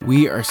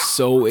We are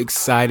so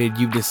excited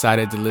you've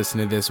decided to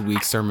listen to this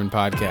week's sermon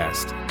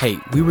podcast. Hey,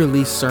 we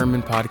release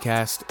sermon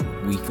podcast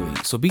weekly,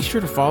 so be sure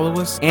to follow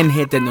us and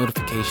hit that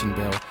notification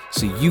bell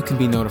so you can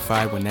be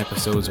notified when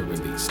episodes are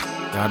released.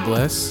 God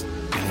bless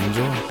and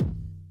enjoy.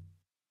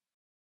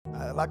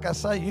 Like I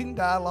say, you can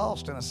die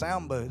lost in a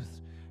sound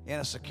booth, in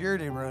a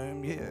security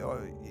room,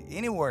 or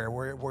anywhere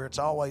where it's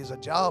always a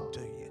job to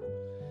you.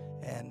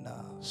 And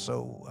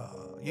so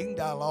you can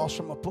die lost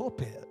from a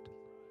pulpit.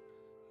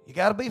 You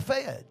got to be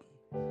fed.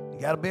 You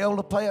got to be able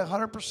to pay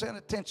 100%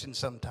 attention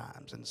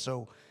sometimes. And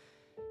so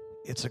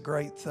it's a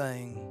great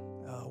thing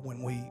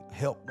when we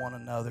help one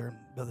another.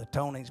 Brother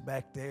Tony's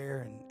back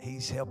there, and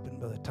he's helping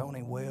Brother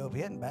Tony Webb.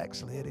 He hadn't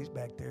backslid. He's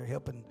back there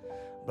helping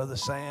Brother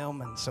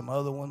Sam and some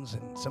other ones,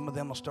 and some of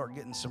them will start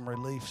getting some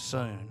relief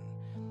soon.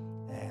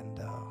 And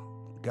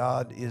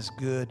God is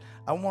good.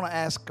 I want to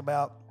ask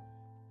about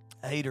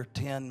 8 or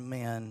 10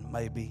 men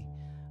maybe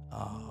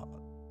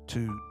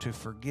to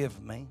forgive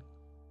me.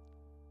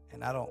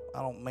 And I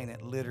don't mean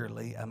it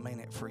literally. I mean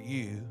it for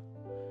you.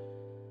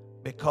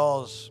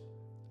 Because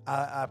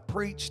I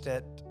preached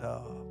at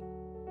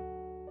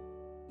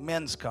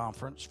men's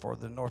conference for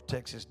the North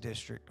Texas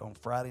District on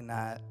Friday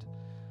night.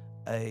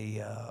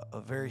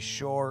 A very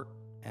short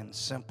and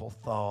simple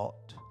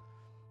thought.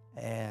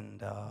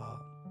 And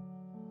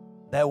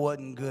that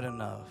wasn't good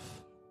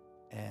enough.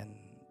 And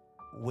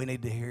we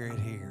need to hear it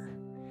here.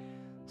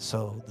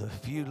 So the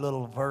few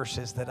little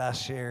verses that I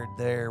shared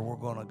there, we're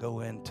going to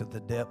go into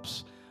the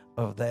depths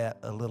of that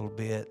a little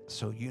bit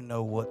so you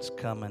know what's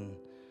coming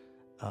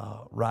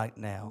right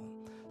now.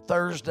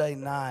 Thursday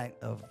night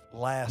of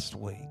last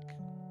week,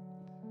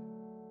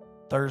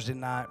 Thursday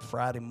night,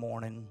 Friday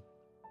morning,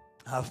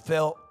 I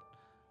felt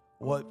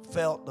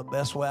the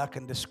best way I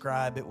can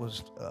describe it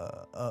was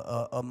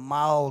a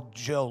mild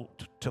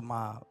jolt to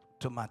my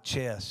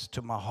chest,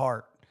 to my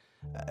heart.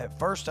 At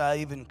first I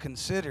even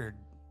considered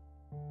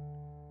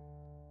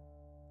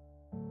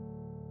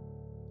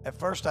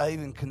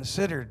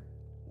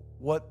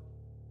what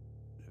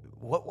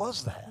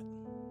was that?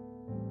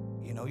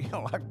 You know, you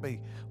don't like to be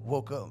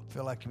woke up and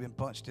feel like you've been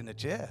punched in the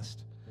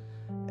chest.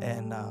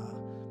 And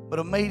but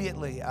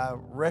immediately I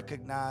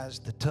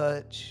recognized the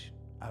touch.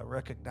 I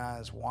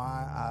recognized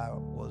why I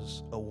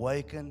was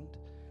awakened,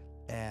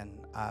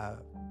 and I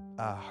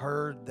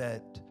heard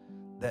that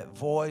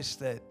voice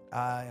that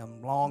I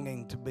am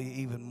longing to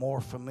be even more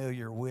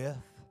familiar with.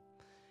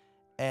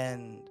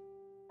 And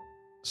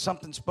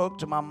something spoke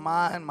to my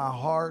mind, my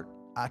heart.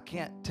 I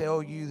can't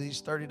tell you,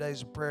 these 30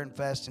 days of prayer and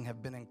fasting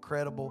have been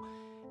incredible.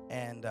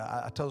 And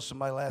I told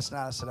somebody last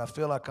night, I said, I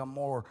feel like I'm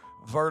more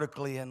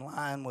vertically in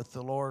line with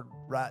the Lord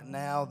right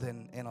now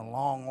than in a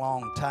long,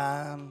 long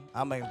time.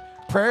 I mean,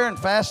 prayer and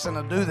fasting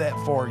will do that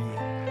for you.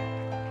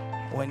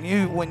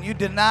 When you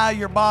deny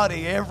your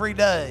body every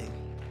day,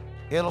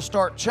 it'll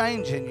start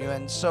changing you.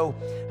 And so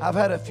I've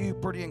had a few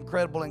pretty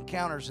incredible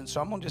encounters. And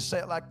so I'm going to just say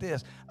it like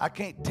this. I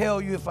can't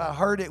tell you if I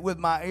heard it with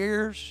my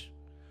ears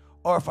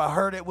or if I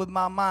heard it with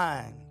my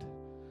mind.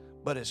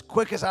 But as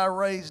quick as I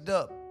raised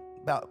up,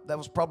 that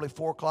was probably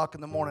 4 o'clock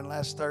in the morning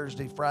last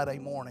Thursday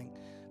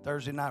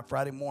night,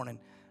 Friday morning,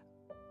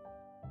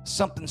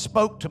 something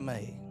spoke to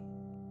me.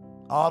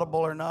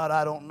 Audible or not,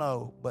 I don't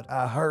know. But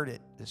I heard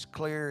it as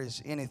clear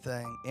as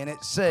anything. And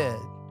it said,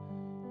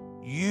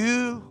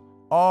 "You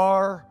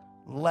are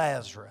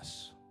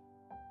Lazarus."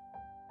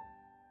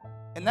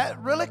 And that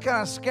really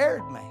kind of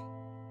scared me,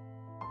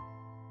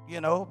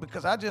 you know,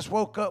 because I just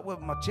woke up with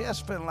my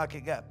chest feeling like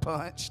it got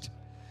punched,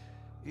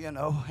 you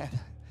know,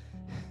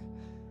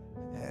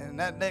 and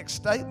that next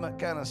statement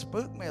kind of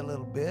spooked me a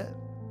little bit.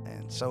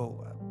 And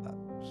so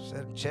I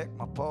said and checked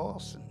my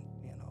pulse, and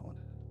you know,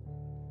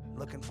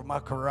 looking for my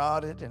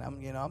carotid, and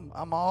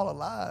I'm all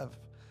alive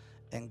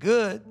and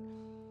good.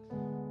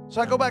 So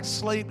I go back to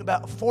sleep.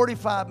 About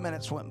 45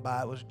 minutes went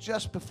by. It was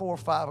just before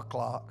 5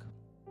 o'clock.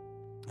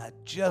 I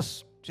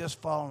just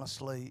fallen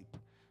asleep.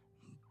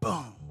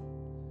 Boom.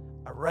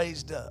 I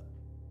raised up.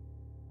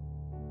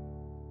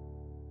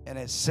 And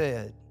it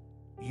said,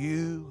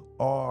 "You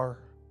are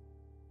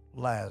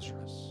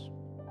Lazarus."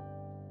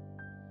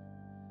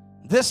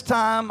 This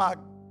time I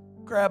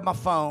grabbed my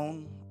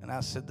phone and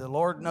I said, the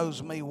Lord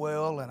knows me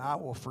well, and I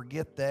will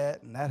forget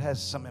that. And that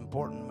has some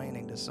important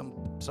meaning to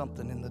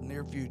something in the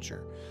near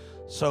future.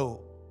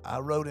 So I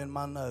wrote in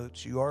my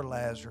notes, "You are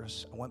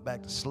Lazarus." I went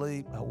back to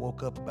sleep. I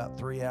woke up about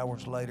 3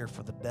 hours later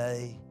for the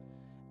day.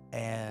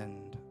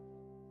 And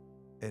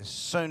as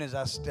soon as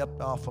I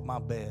stepped off of my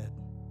bed,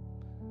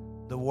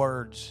 the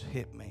words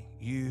hit me.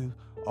 "You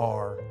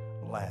are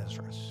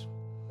Lazarus."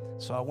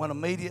 So I went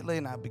immediately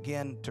and I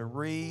began to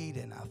read,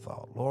 and I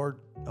thought, Lord,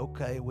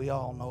 okay, we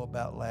all know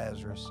about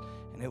Lazarus.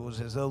 And it was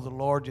as though the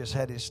Lord just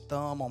had his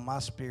thumb on my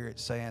spirit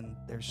saying,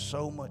 there's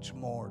so much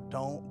more.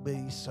 Don't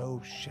be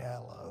so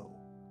shallow.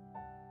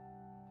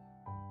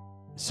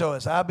 So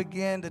as I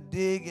began to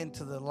dig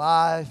into the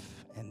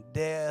life and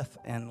death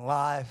and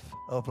life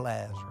of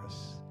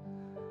Lazarus,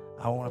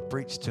 I want to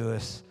preach to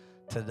us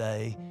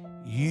today,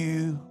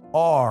 you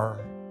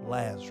are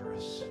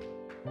Lazarus.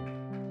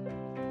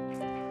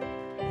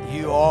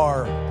 You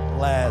are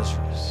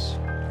Lazarus.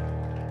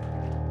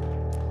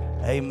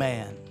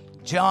 Amen.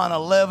 John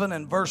 11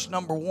 and verse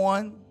number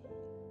 1.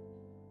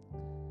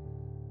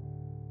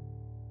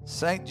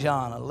 St.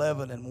 John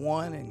 11 and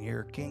 1 in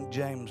your King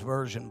James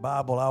Version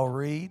Bible, I'll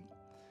read.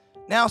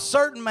 Now a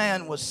certain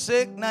man was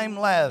sick named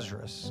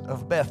Lazarus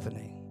of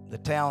Bethany, the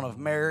town of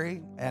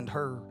Mary and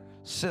her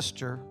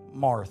sister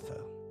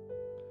Martha.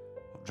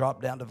 We'll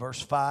drop down to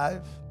verse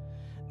 5.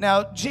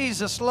 Now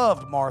Jesus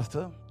loved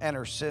Martha and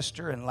her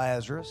sister and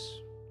Lazarus.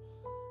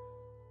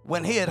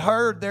 When he had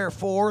heard,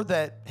 therefore,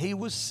 that he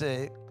was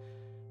sick,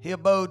 he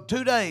abode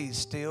 2 days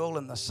still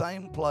in the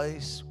same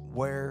place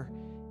where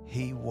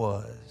he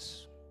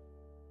was.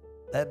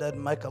 That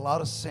doesn't make a lot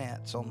of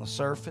sense on the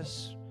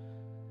surface,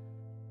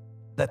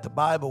 that the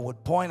Bible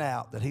would point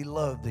out that he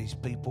loved these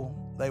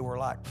people. They were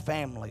like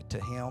family to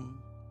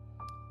him.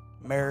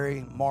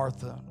 Mary,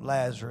 Martha,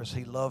 Lazarus,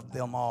 he loved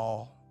them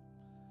all.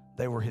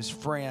 They were his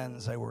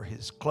friends. They were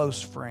his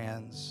close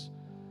friends.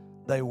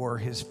 They were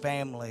his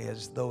family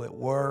as though it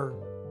were.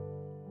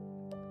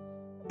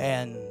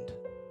 And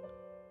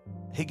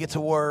he gets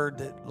a word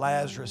that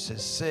Lazarus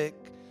is sick.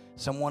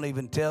 Someone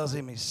even tells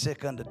him he's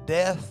sick unto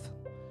death.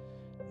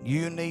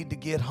 You need to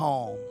get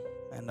home.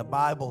 And the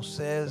Bible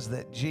says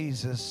that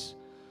Jesus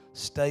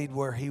stayed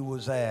where he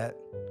was at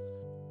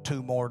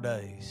 2 more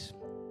days.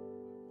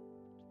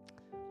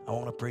 I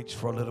want to preach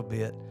for a little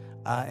bit.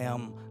 I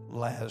am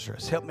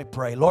Lazarus. Help me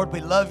pray. Lord, we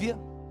love you.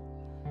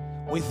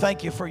 We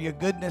thank you for your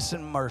goodness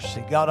and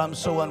mercy. God, I'm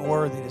so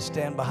unworthy to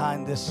stand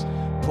behind this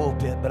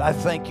pulpit, but I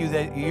thank you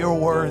that you're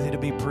worthy to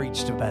be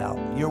preached about.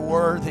 You're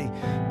worthy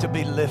to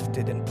be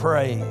lifted and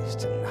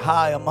praised and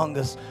high among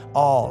us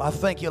all. I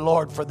thank you,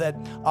 Lord, for that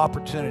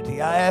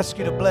opportunity. I ask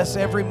you to bless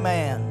every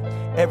man,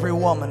 every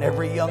woman,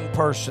 every young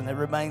person that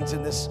remains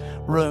in this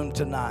room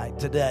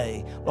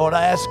today. Lord,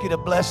 I ask you to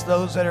bless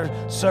those that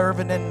are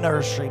serving in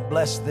nursery.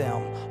 Bless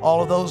them.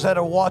 All of those that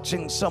are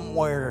watching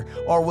somewhere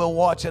or will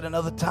watch at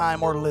another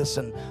time or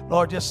listen.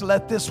 Lord, just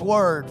let this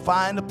word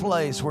find a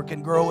place where it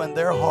can grow in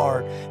their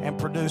heart and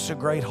produce a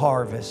great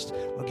harvest.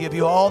 We'll give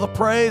you all the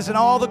praise and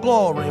all the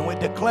glory, and we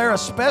declare a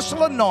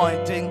special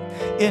anointing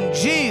in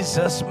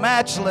Jesus'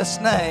 matchless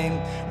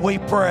name we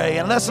pray.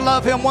 And let's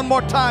love him one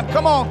more time.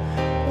 Come on.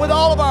 With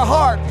all of our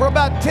heart for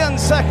about 10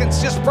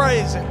 seconds, just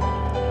praise him.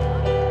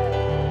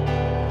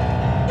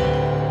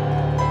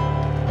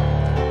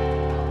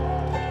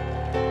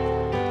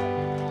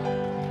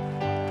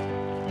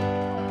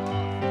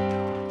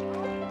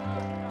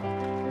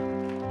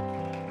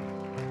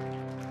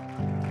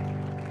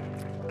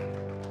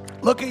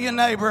 Look at your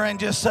neighbor and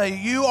just say,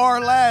 you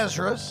are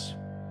Lazarus,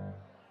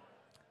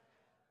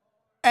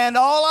 and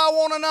all I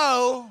want to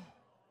know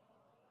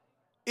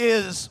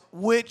is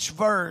which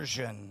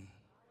version.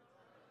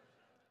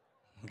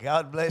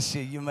 God bless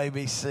you. You may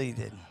be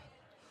seated.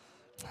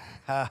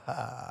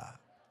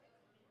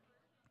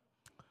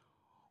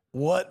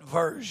 What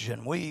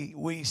version?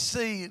 We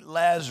see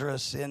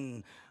Lazarus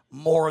in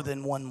more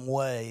than one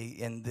way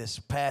in this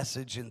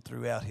passage and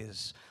throughout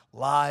his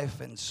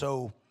life. And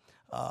so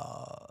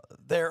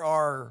there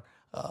are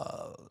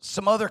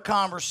some other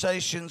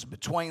conversations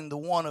between the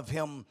one of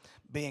him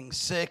being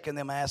sick and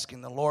them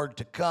asking the Lord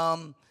to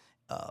come.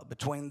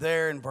 Between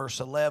there and verse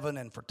 11,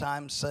 and for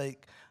time's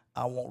sake,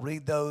 I won't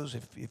read those.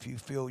 If you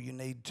feel you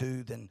need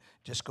to, then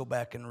just go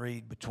back and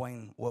read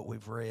between what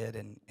we've read,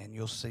 and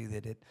you'll see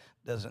that it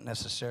doesn't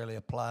necessarily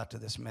apply to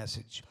this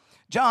message.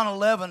 John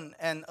 11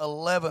 and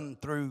 11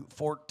 through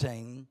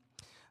 14.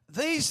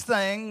 These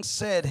things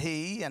said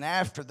he, and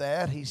after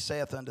that he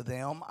saith unto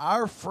them,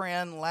 our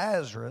friend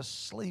Lazarus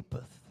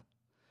sleepeth,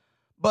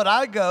 but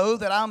I go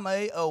that I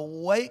may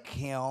awake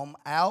him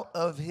out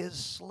of his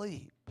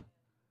sleep.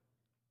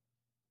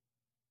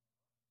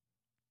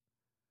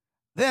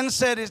 Then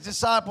said his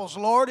disciples,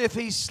 Lord, if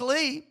he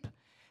sleep,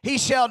 he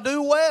shall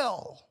do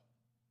well.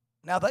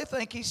 Now they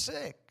think he's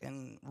sick,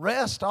 and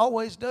rest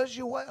always does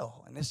you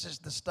well. And this is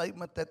the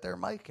statement that they're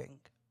making.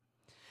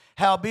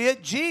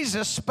 Howbeit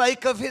Jesus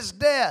spake of his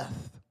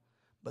death,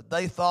 but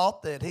they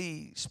thought that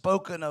he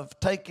spoken of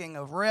taking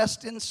of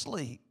rest in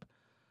sleep.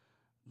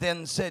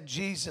 Then said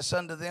Jesus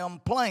unto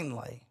them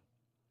plainly,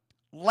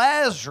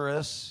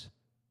 Lazarus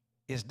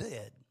is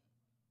dead.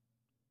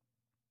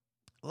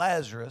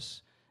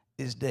 Lazarus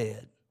is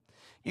dead.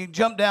 You can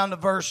jump down to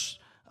verse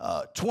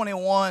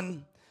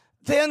 21.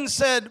 Then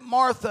said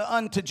Martha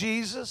unto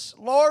Jesus,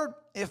 Lord,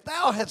 if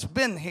thou hadst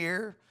been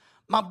here,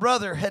 my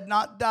brother had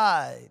not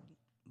died.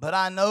 But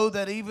I know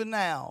that even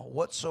now,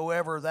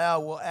 whatsoever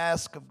thou wilt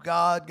ask of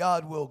God,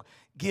 God will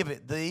give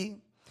it thee.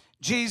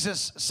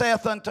 Jesus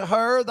saith unto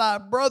her, thy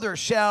brother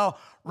shall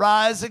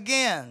rise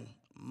again.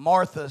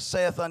 Martha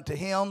saith unto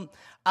him,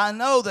 I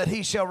know that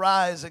he shall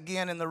rise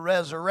again in the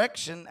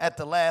resurrection at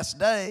the last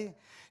day.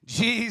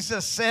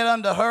 Jesus said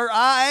unto her,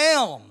 I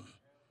am.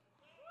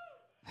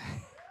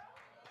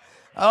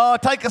 Oh,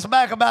 take us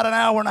back about an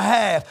hour and a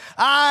half.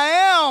 I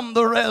am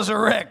the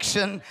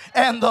resurrection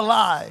and the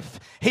life.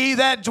 He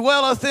that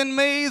dwelleth in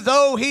me,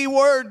 though he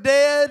were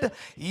dead,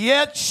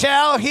 yet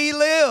shall he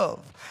live.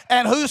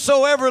 And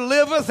whosoever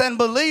liveth and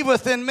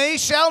believeth in me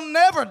shall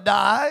never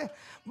die.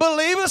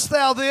 Believest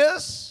thou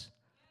this?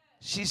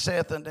 She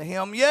saith unto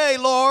him, Yea,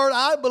 Lord,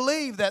 I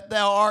believe that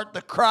thou art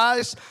the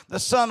Christ, the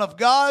Son of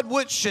God,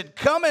 which should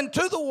come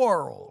into the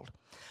world.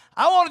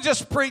 I want to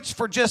just preach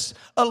for just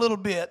a little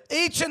bit.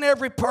 Each and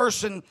every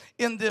person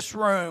in this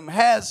room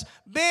has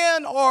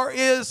been or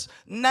is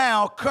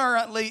now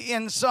currently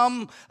in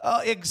some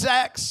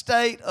exact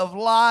state of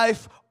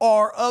life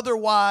or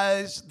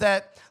otherwise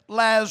that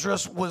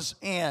Lazarus was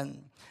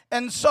in.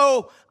 And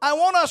so I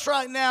want us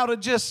right now to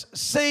just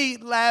see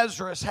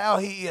Lazarus how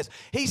he is.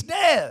 He's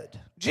dead.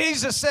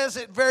 Jesus says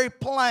it very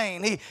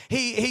plain.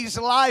 He's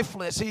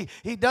lifeless.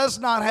 He does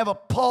not have a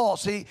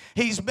pulse.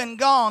 He's been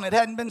gone. It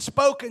hadn't been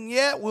spoken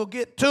yet. We'll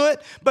get to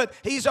it. But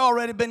he's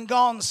already been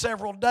gone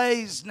several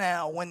days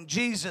now when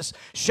Jesus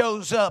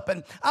shows up.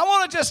 And I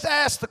want to just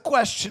ask the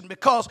question,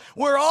 because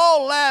we're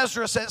all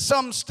Lazarus at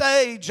some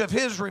stage of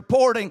his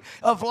reporting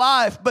of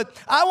life. But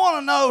I want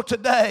to know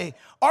today,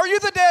 are you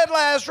the dead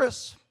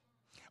Lazarus?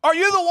 Are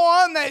you the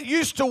one that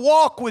used to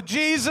walk with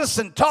Jesus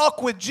and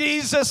talk with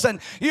Jesus, and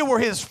you were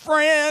his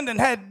friend and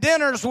had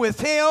dinners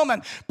with him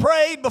and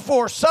prayed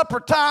before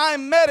supper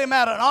time, met him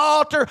at an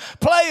altar,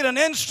 played an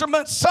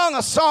instrument, sung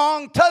a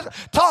song,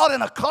 taught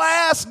in a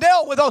class,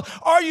 dealt with those?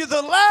 Are you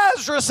the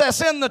Lazarus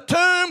that's in the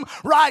tomb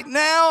right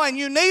now and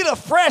you need a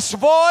fresh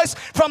voice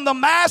from the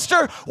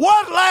Master?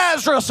 What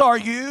Lazarus are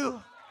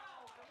you?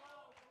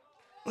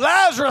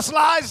 Lazarus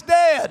lies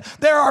dead.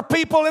 There are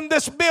people in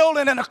this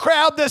building and a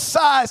crowd this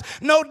size.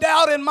 No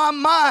doubt in my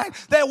mind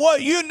that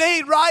what you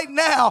need right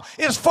now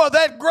is for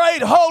that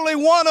great Holy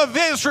One of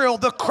Israel,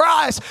 the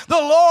Christ, the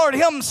Lord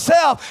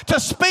himself, to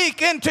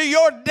speak into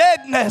your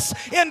deadness,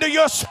 into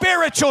your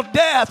spiritual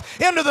death,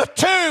 into the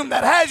tomb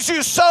that has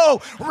you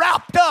so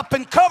wrapped up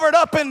and covered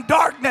up in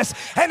darkness.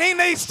 And he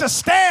needs to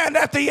stand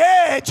at the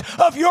edge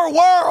of your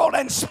world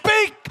and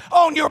speak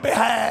on your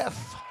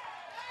behalf.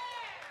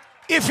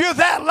 If you're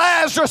that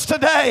Lazarus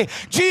today,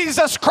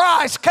 Jesus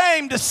Christ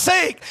came to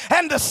seek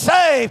and to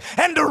save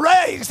and to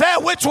raise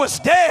that which was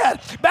dead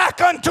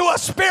back unto a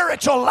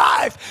spiritual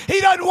life.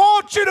 He doesn't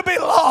want you to be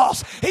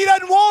lost. He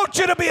doesn't want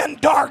you to be in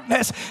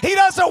darkness. He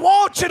doesn't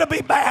want you to be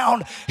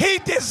bound. He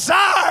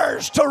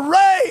desires to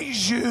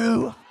raise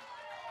you.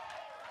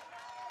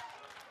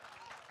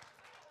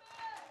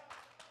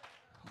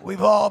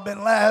 We've all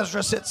been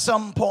Lazarus at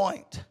some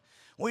point.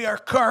 We are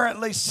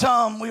currently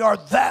we are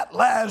that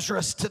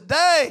Lazarus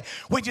today.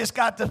 We just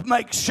got to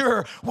make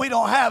sure we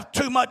don't have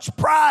too much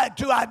pride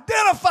to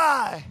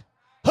identify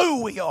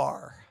who we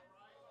are.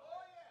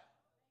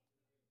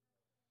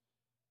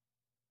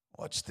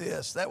 Watch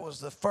this. That was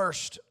the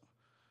first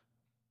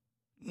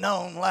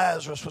known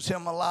Lazarus, was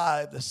him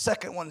alive. The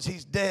second one's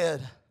he's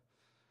dead.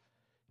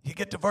 You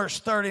get to verse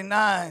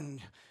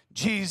 39.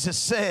 Jesus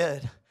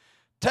said,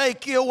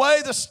 Take ye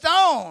away the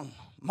stone.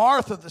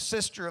 Martha, the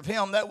sister of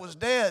him that was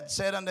dead,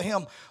 said unto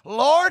him,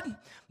 Lord,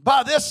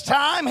 by this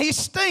time he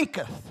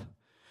stinketh,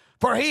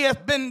 for he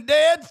hath been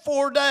dead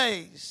 4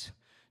 days.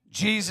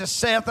 Jesus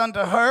saith unto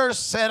her,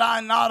 Said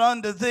I not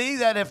unto thee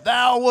that if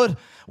thou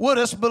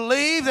wouldest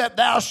believe, that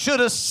thou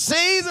shouldest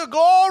see the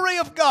glory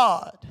of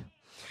God?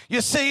 You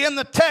see, in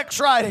the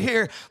text right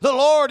here, the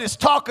Lord is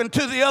talking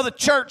to the other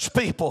church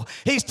people.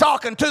 He's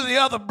talking to the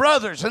other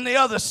brothers and the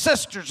other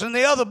sisters and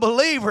the other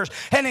believers.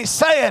 And he's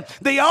saying,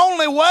 the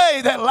only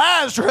way that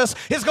Lazarus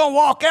is going to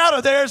walk out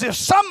of there is if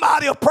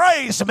somebody will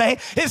praise me,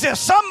 is if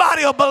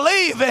somebody will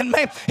believe in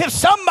me, if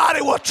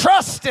somebody will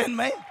trust in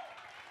me.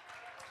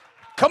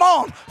 Come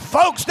on,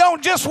 folks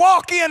don't just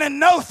walk in and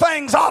know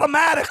things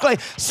automatically.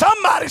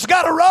 Somebody's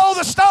got to roll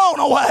the stone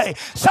away.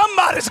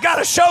 Somebody's got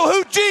to show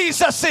who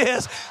Jesus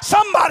is.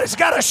 Somebody's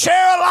got to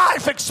share a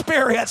life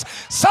experience.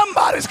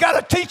 Somebody's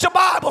got to teach a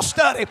Bible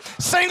study,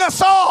 sing a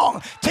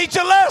song, teach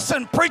a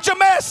lesson, preach a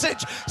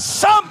message.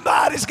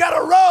 Somebody's got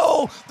to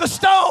roll the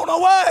stone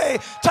away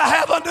to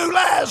have a new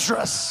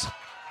Lazarus.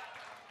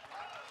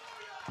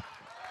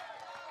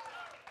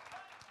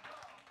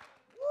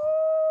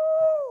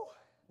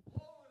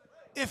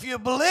 If you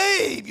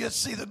believe, you'll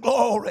see the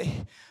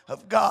glory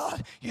of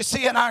God. You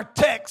see, in our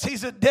text,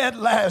 he's a dead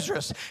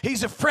Lazarus.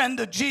 He's a friend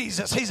of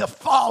Jesus. He's a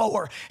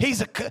follower.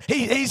 He's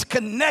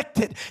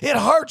connected. It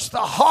hurts the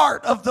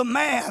heart of the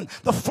man,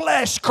 the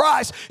flesh,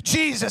 Christ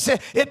Jesus.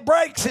 It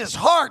breaks his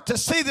heart to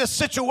see this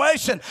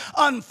situation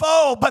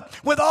unfold. But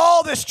with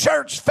all this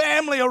church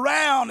family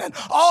around and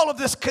all of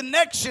this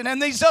connection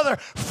and these other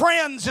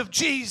friends of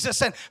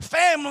Jesus and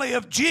family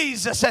of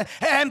Jesus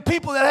and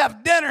people that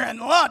have dinner and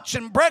lunch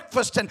and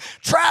breakfast and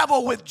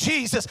travel with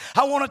Jesus,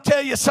 I want to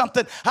tell you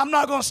something. I'm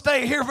not going to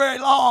stay here very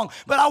long,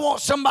 but I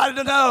want somebody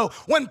to know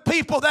when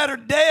people that are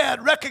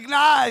dead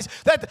recognize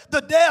that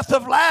the death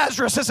of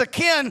Lazarus is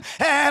akin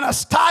and a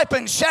type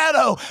and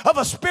shadow of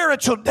a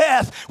spiritual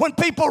death. When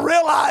people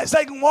realize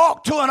they can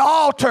walk to an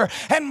altar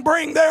and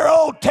bring their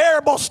old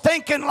terrible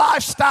stinking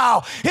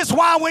lifestyle, is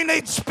why we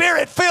need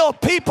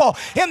spirit-filled people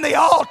in the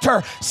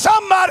altar.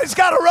 Somebody's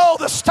got to roll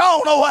the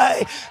stone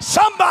away.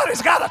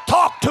 Somebody's got to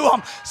talk to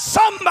them.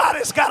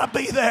 Somebody's got to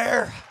be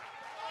there.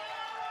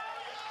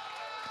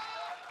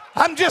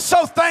 I'm just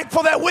so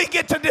thankful that we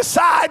get to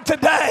decide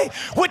today,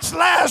 which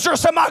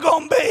Lazarus am I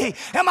going to be?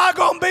 Am I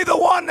going to be the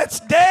one that's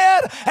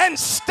dead and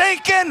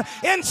stinking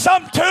in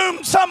some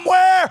tomb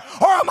somewhere?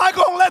 Or am I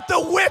going to let the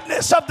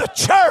witness of the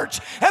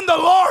church and the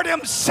Lord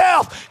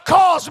himself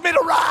cause me to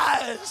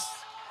rise?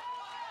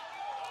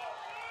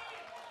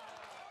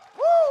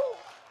 Woo!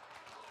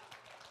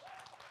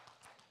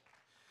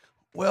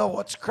 Well,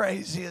 what's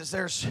crazy is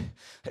there's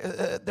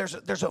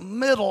a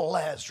middle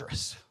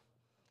Lazarus.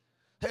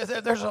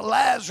 There's a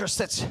Lazarus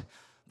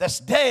that's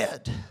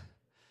dead.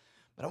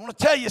 But I want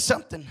to tell you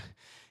something.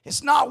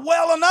 It's not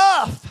well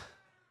enough.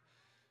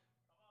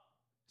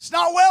 It's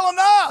not well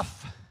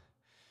enough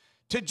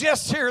to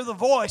just hear the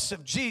voice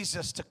of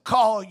Jesus to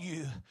call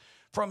you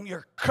from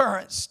your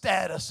current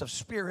status of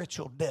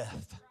spiritual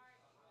death.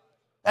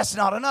 That's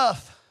not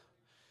enough.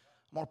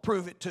 I'm going to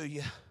prove it to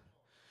you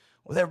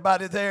with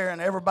everybody there and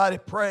everybody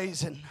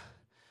praising.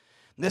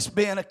 This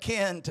being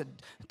akin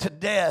to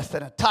death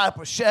and a type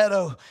of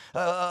shadow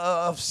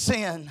of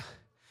sin.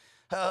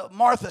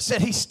 Martha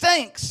said, he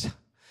stinks.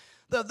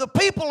 The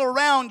people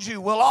around you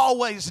will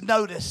always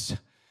notice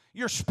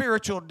your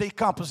spiritual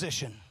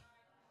decomposition.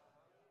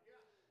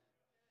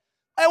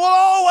 They will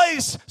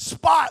always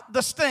spot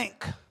the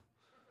stink.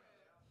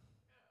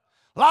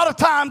 A lot of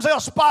times they'll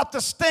spot the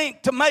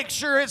stink to make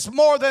sure it's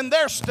more than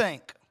their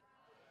stink.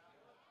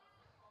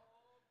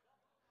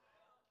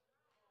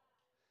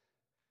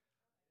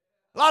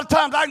 A lot of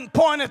times I can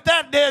point at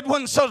that dead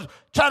one, so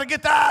try to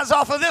get the eyes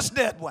off of this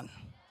dead one.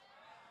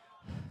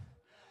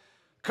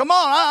 Come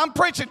on, I'm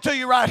preaching to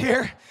you right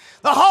here.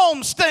 The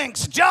home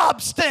stinks,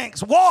 job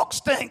stinks, walk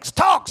stinks,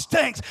 talk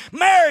stinks,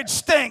 marriage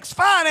stinks,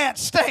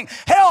 finance stinks,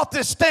 health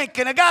is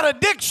stinking. I got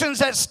addictions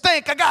that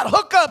stink. I got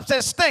hookups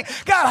that stink.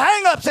 Got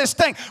hang-ups that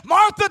stink.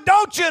 Martha,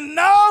 don't you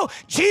know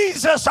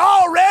Jesus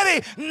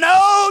already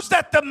knows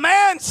that the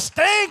man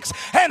stinks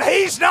and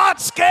he's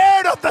not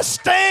scared of the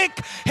stink.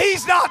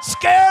 He's not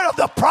scared of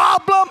the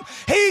problem.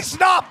 He's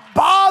not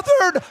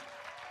bothered.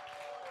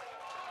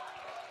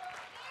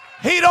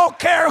 He don't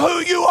care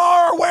who you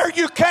are or where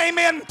you came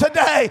in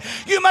today.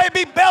 You may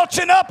be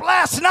belching up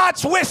last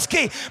night's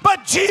whiskey,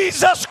 but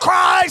Jesus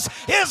Christ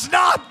is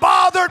not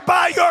bothered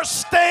by your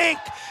stink.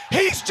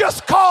 He's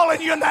just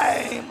calling your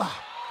name.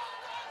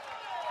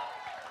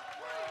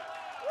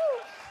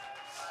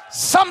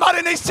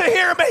 Somebody needs to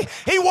hear me.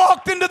 He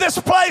walked into this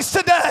place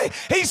today.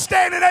 He's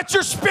standing at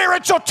your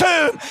spiritual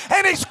tomb,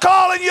 and he's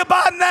calling you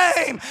by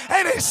name,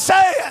 and he's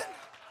saying,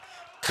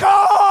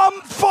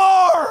 come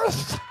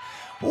forth.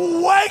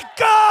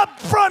 Wake up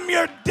from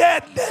your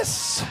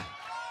deadness.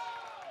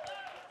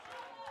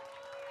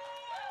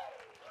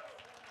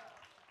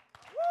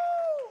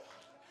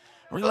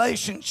 Woo.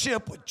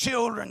 Relationship with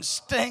children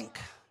stink.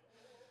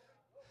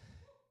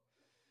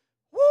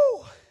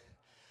 Woo.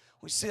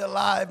 We see a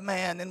live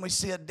man, then we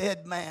see a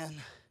dead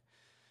man.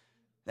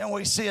 Then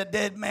we see a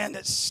dead man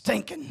that's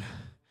stinking.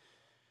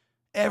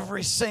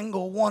 Every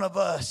single one of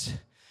us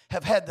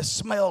have had the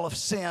smell of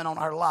sin on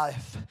our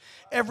life.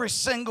 Every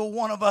single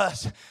one of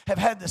us have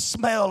had the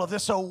smell of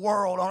this old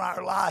world on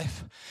our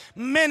life.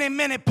 Many,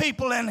 many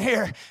people in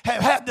here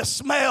have had the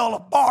smell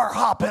of bar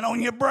hopping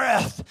on your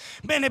breath.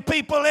 Many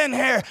people in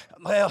here,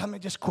 well, let me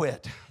just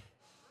quit.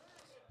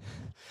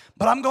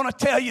 But I'm going to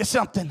tell you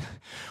something.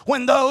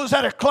 When those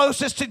that are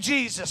closest to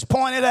Jesus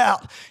point it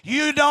out,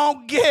 you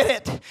don't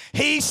get it.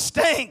 He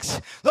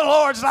stinks. The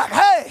Lord's like,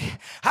 hey,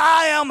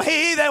 I am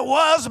he that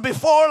was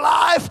before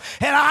life,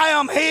 and I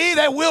am he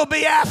that will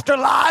be after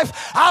life.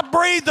 I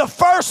breathe the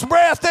first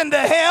breath into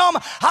him.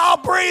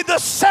 I'll breathe the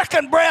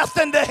second breath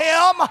into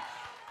him.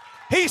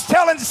 He's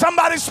telling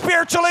somebody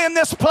spiritually in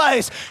this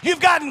place, you've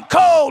gotten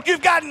cold,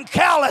 you've gotten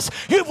callous,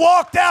 you've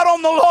walked out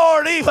on the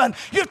Lord even.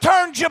 You've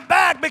turned your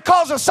back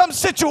because of some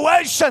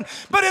situation.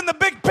 But in the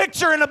big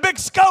picture, in the big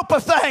scope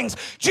of things,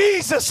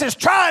 Jesus is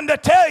trying to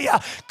tell you,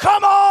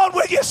 come on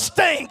with your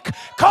stink.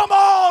 Come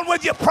on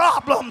with your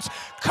problems.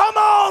 Come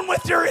on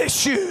with your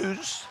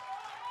issues.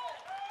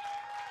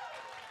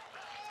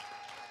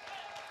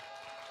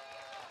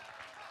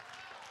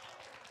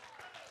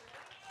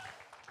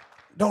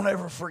 Don't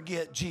ever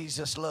forget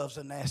Jesus loves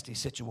a nasty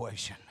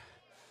situation.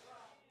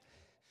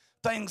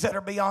 Things that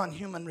are beyond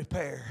human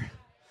repair.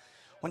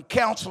 When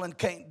counseling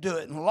can't do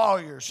it, and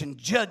lawyers and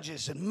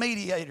judges and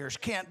mediators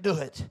can't do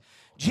it,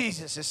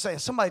 Jesus is saying,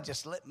 somebody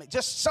just let me,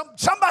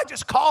 somebody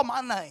just call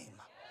my name.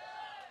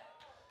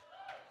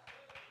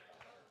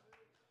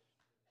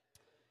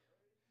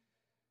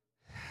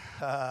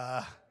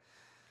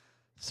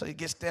 So he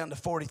gets down to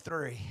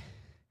 43.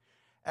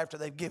 After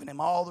they've given him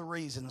all the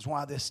reasons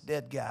why this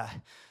dead guy,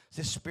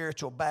 this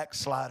spiritual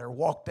backslider,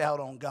 walked out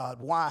on God,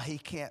 why he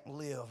can't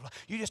live.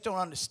 You just don't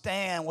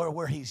understand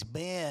where he's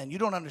been. You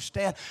don't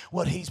understand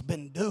what he's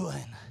been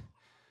doing.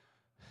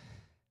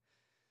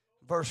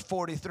 Verse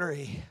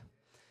 43.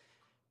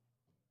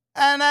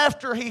 And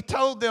after he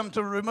told them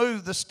to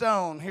remove the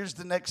stone, here's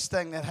the next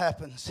thing that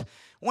happens.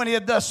 When he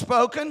had thus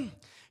spoken,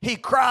 he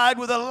cried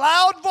with a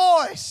loud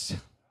voice,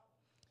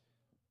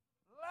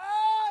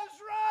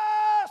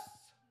 Lazarus,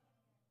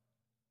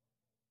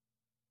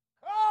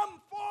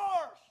 come forth.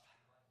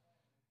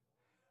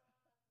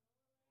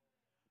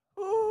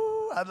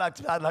 I'd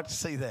like to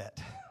see that.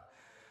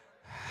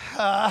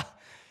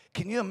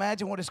 Can you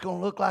imagine what it's going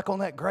to look like on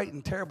that great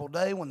and terrible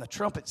day when the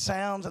trumpet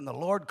sounds and the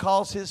Lord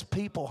calls his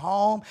people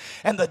home,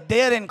 and the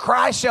dead in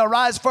Christ shall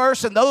rise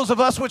first, and those of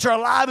us which are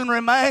alive and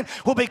remain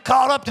will be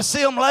caught up to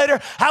see him later?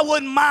 I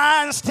wouldn't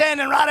mind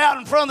standing right out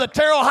in front of the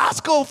Terrell High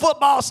School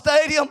football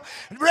stadium,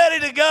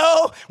 ready to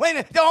go,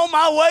 on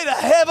my way to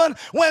heaven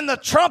when the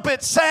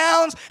trumpet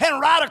sounds,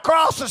 and right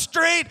across the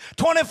street,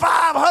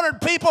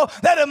 2,500 people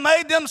that have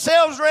made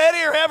themselves ready,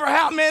 or ever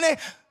how many.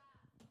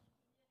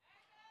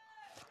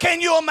 Can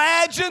you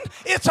imagine?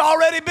 It's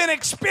already been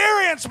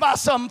experienced by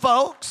some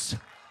folks.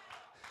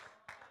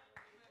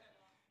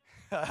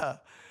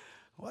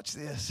 Watch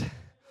this.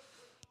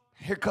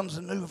 Here comes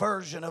a new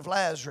version of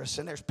Lazarus,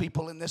 and there's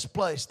people in this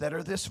place that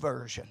are this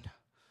version.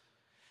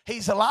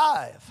 He's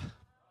alive.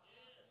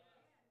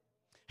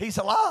 He's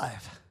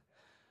alive.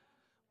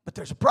 But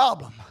there's a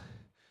problem.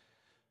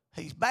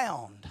 He's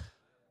bound.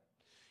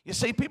 You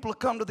see, people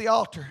come to the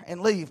altar and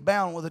leave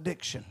bound with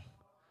addiction.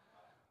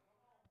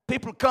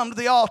 People come to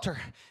the altar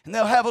and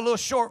they'll have a little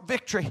short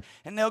victory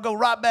and they'll go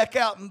right back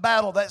out and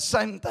battle that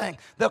same thing.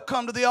 They'll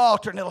come to the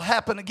altar and it'll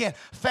happen again.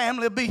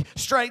 Family will be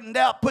straightened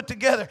out, put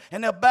together,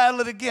 and they'll battle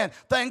it again.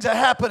 Things will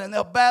happen and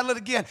they'll battle it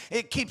again.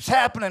 It keeps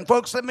happening.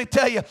 Folks, let me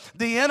tell you,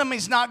 the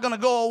enemy's not going to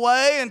go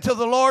away until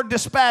the Lord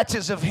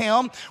dispatches of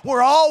him.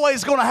 We're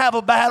always going to have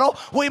a battle.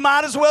 We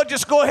might as well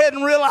just go ahead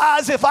and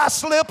realize if I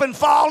slip and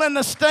fall in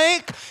the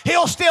stink,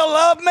 he'll still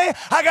love me.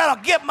 I got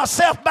to get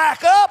myself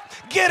back up,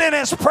 get in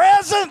his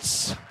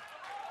presence.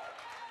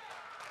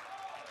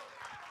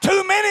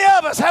 Too many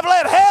of us have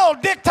let hell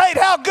dictate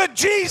how good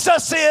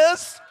Jesus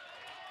is.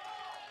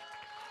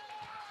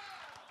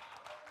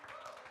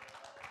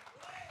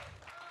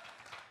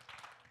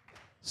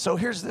 So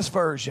here's this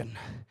version.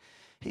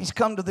 He's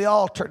come to the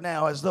altar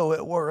now as though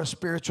it were a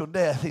spiritual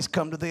death. He's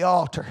come to the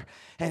altar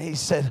and he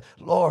said,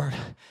 Lord,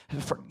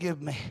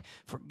 forgive me,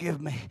 forgive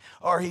me.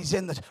 Or he's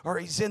in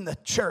the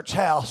church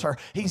house, or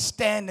he's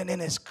standing in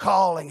his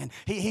calling and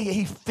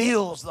he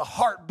feels the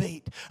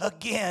heartbeat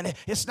again.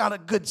 It's not a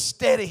good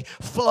steady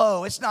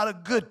flow. It's not a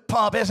good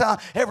pump.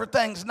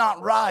 Everything's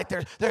not right.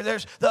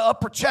 There's the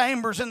upper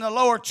chambers and the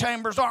lower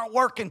chambers aren't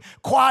working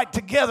quite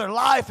together.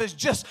 Life has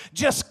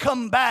just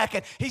come back,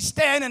 and he's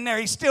standing there.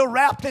 He's still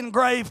wrapped in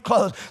grave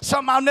clothes.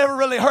 Something I've never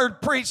really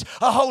heard preached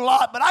a whole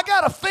lot, but I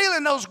got a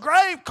feeling those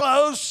grave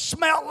clothes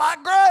smell like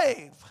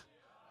grave.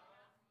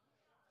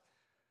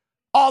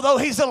 Although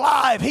he's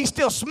alive, he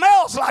still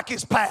smells like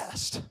his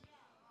past.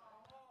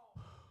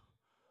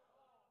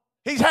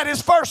 He's had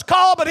his first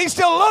call, but he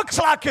still looks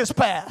like his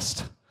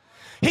past.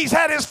 He's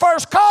had his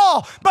first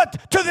call,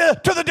 but to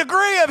the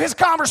degree of his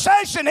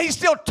conversation, he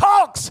still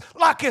talks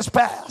like his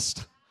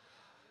past.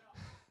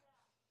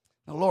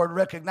 The Lord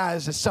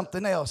recognizes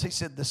something else. He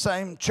said the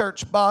same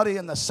church body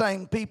and the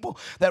same people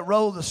that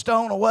rolled the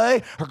stone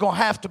away are going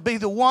to have to be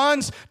the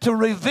ones to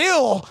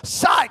reveal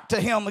sight to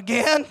him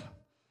again.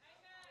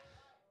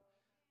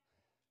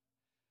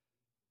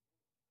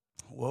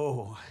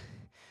 Whoa.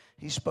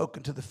 He's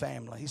spoken to the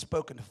family. He's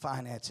spoken to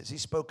finances.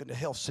 He's spoken to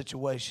health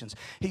situations.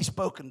 He's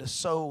spoken to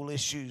soul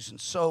issues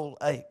and soul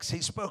aches.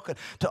 He's spoken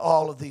to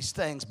all of these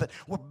things. But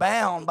we're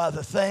bound by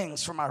the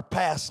things from our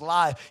past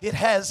life. It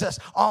has us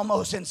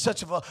almost in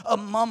such of a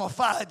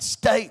mummified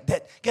state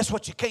that guess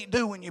what you can't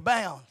do when you're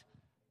bound?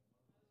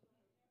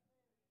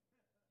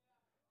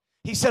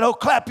 He said, oh,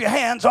 clap your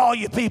hands, all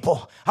you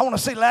people. I want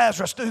to see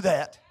Lazarus do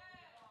that.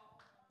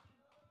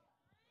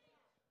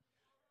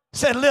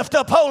 Said, lift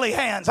up holy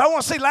hands. I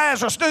want to see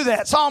Lazarus do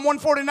that. Psalm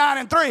 149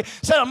 and 3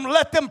 said,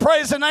 let them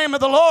praise the name of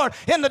the Lord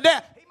in the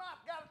dead. He might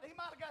have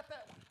got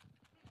that one.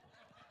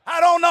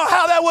 I don't know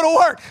how that would have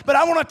worked, but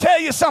I want to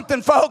tell you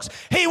something, folks.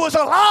 He was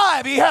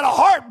alive. He had a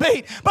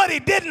heartbeat, but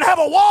he didn't have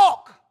a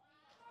walk.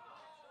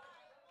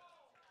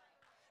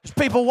 There's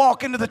people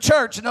walk into the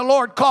church and the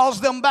Lord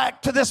calls them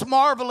back to this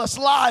marvelous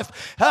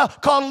life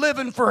called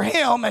living for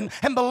him and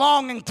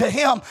belonging to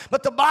him.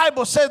 But the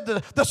Bible said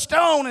the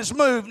stone is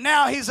moved.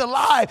 Now he's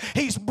alive.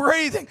 He's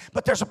breathing.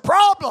 But there's a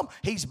problem.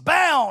 He's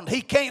bound.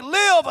 He can't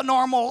live a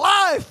normal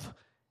life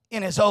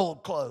in his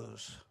old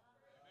clothes.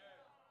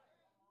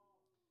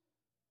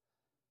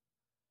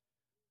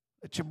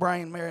 Let your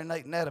brain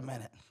marinate in that a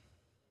minute.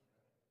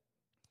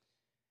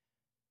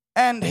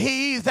 And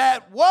he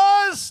that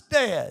was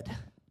dead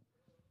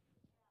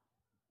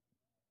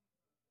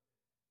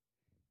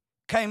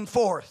came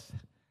forth,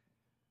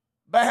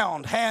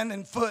 bound hand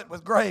and foot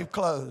with grave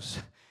clothes,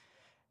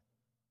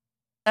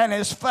 and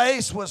his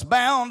face was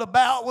bound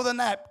about with a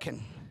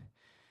napkin.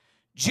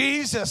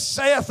 Jesus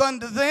saith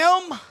unto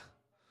them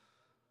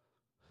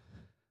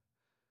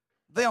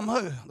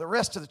who? The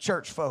rest of the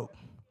church folk.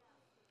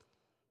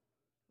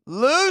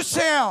 Loose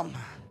him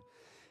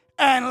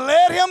and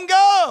let him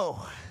go.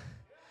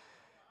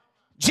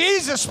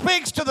 Jesus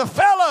speaks to the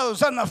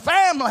fellows and the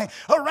family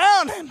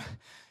around him.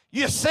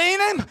 You've seen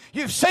him.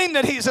 You've seen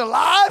that he's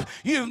alive.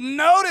 You've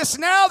noticed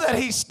now that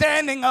he's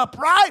standing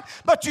upright,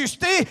 but you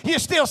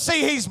still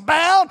see he's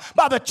bound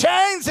by the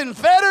chains and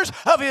fetters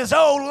of his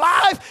old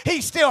life.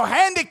 He's still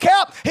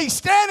handicapped. He's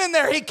standing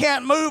there. He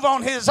can't move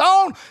on his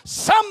own.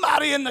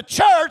 Somebody in the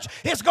church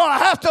is going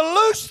to have to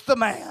loose the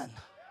man.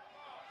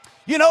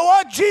 You know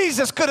what?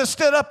 Jesus could have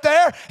stood up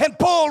there and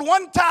pulled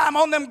one time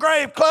on them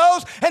grave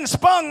clothes and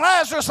spun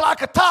Lazarus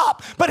like a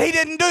top, but he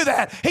didn't do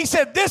that. He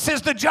said, this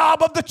is the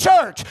job of the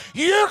church.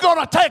 You're going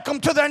to take them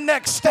to their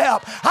next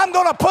step. I'm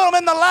going to put them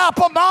in the lap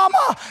of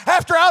mama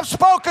after I've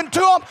spoken to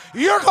them.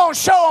 You're going to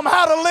show them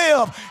how to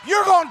live.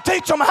 You're going to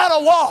teach them how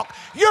to walk.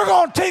 You're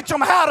going to teach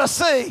them how to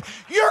see.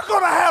 You're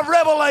going to have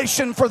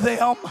revelation for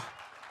them.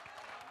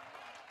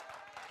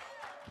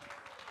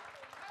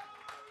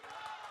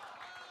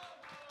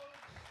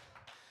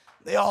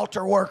 The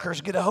altar workers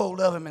get a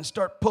hold of him and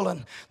start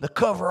pulling the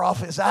cover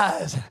off his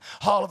eyes.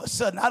 All of a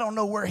sudden, I don't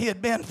know where he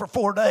had been for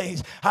 4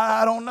 days.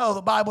 I don't know.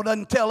 The Bible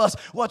doesn't tell us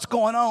what's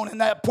going on in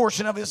that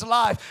portion of his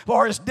life,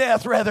 or his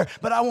death rather.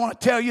 But I want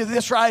to tell you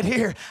this right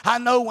here. I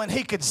know when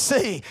he could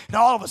see, and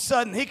all of a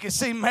sudden he could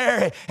see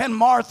Mary and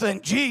Martha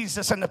and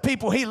Jesus and the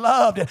people he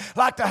loved and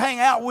liked to hang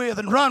out with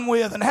and run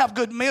with and have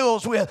good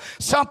meals with.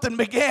 Something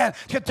began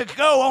to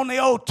go on the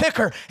old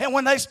ticker. And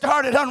when they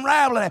started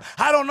unraveling it,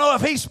 I don't know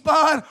if he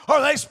spun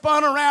or they spun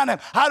around him.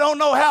 I don't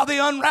know how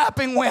the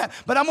unwrapping went,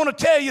 but I'm going to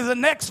tell you the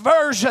next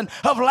version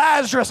of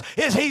Lazarus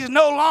is he's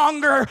no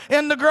longer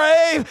in the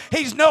grave.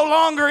 He's no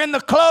longer in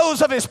the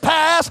clothes of his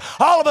past.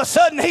 All of a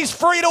sudden he's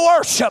free to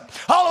worship.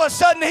 All of a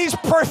sudden he's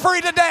free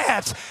to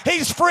dance.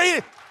 He's free.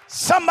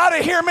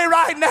 Somebody hear me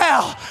right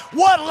now.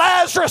 What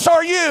Lazarus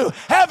are you?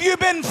 Have you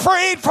been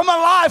freed from a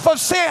life of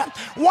sin?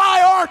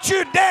 Why aren't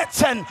you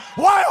dancing?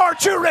 Why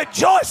aren't you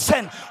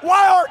rejoicing?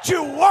 Why aren't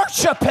you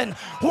worshiping?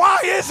 Why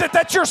is it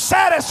that you're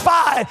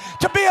satisfied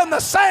to be in the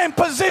same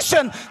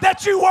position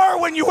that you were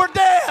when you were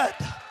dead?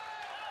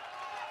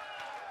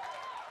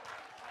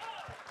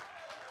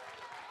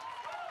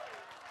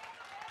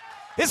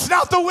 It's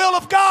not the will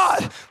of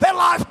God that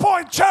Life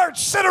Point Church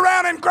sit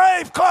around in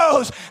grave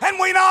clothes and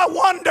we not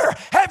wonder,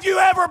 have you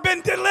ever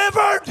been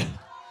delivered?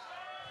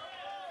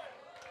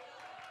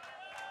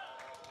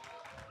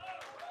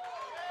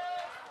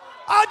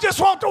 I just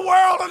want the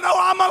world to know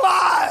I'm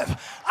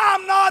alive.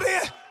 I'm not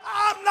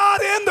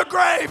in the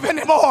grave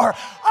anymore.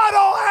 I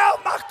don't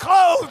have my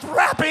clothes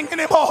wrapping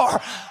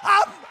anymore.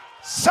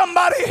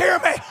 Somebody hear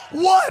me.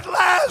 What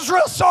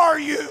Lazarus are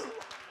you?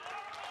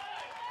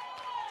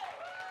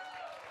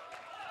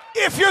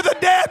 If you're the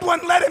dead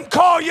one, let him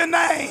call your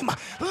name.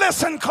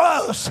 Listen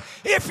close.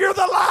 If you're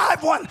the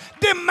live one,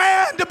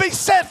 demand to be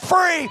set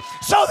free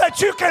so that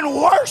you can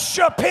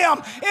worship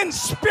him in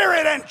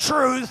spirit and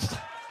truth.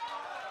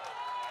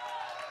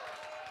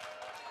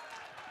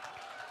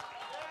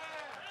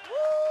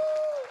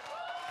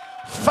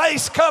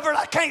 Face covered,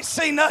 I can't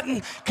see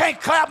nothing, can't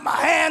clap my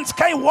hands,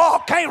 can't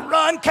walk, can't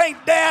run,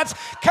 can't dance,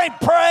 can't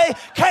pray,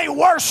 can't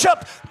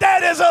worship.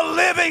 That is a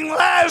living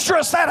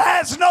Lazarus that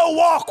has no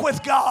walk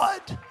with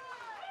God.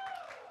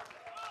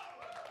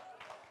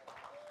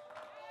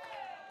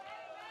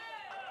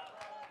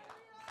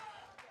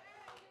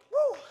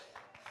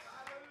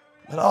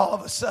 But all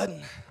of a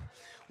sudden,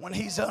 when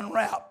he's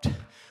unwrapped,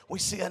 we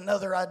see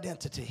another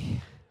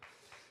identity.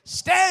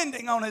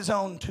 Standing on his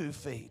own 2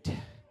 feet.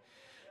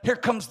 Here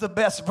comes the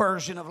best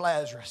version of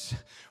Lazarus.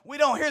 We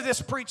don't hear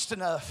this preached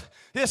enough.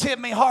 This hit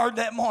me hard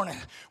that morning.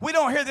 We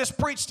don't hear this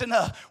preached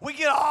enough. We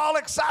get all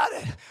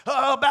excited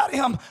about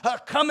him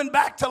coming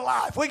back to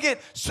life. We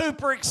get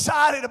super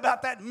excited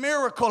about that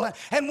miracle,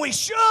 and we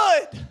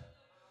should.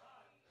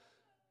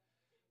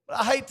 But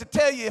I hate to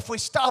tell you, if we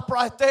stop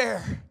right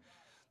there,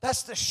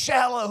 that's the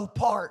shallow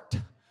part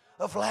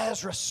of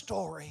Lazarus'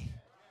 story.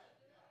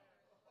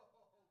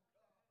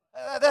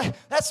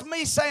 That's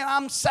me saying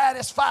I'm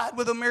satisfied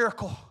with a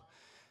miracle.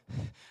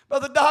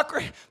 Brother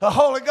Dockery, the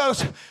Holy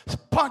Ghost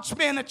punched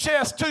me in the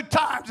chest 2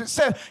 times and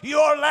said,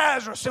 "You're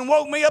Lazarus," and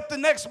woke me up the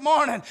next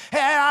morning.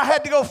 And I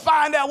had to go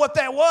find out what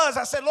that was.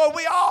 I said, "Lord,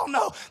 we all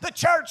know. The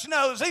church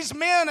knows. These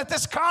men at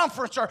this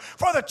conference are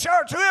for the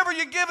church. Whoever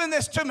you're giving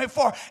this to me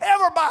for,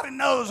 everybody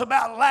knows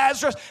about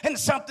Lazarus." And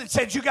something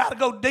said, you got to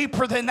go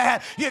deeper than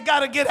that. You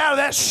got to get out of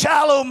that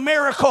shallow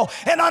miracle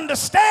and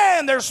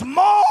understand there's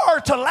more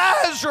to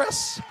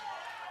Lazarus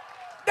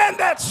than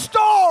that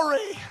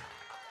story.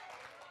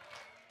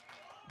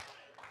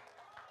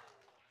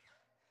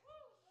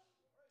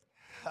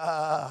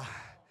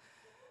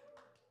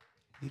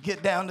 You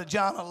get down to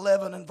John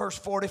 11 and verse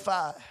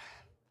 45.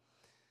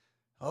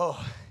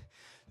 Oh,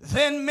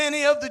 then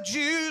many of the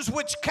Jews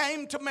which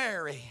came to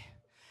Mary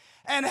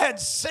and had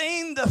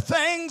seen the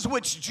things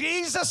which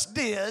Jesus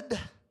did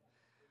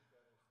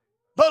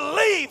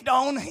believed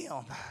on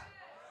him.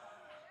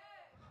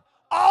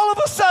 All of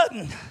a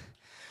sudden,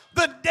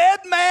 The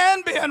dead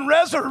man being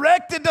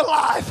resurrected to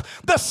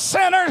life, the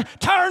sinner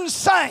turned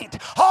saint,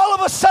 all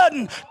of a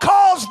sudden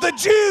caused the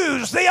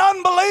Jews, the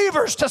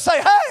unbelievers, to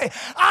say, hey,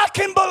 I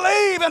can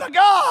believe in a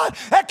God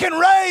that can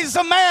raise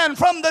a man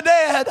from the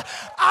dead.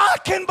 I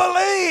can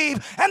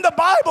believe. And the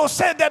Bible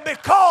said that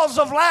because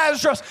of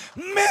Lazarus,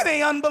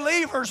 many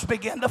unbelievers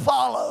began to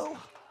follow.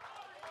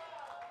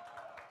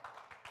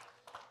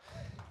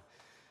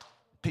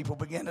 People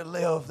began to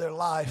live their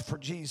life for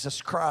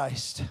Jesus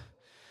Christ.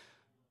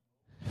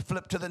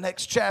 Flip to the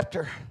next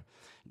chapter,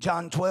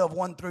 John 12,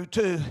 1 through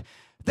 2.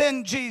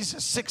 Then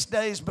Jesus, 6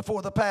 days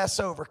before the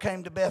Passover,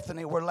 came to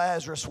Bethany where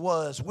Lazarus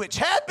was, which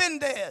had been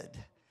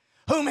dead,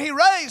 whom he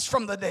raised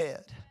from the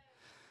dead.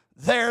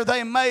 There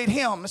they made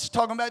him, this is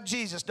talking about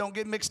Jesus, don't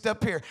get mixed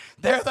up here.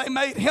 There they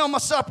made him a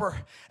supper,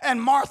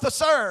 and Martha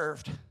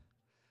served.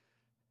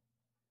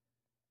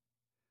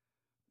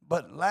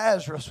 But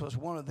Lazarus was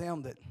one of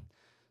them that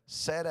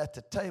sat at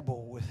the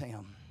table with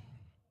him.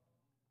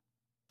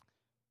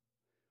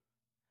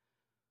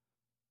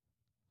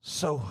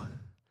 So,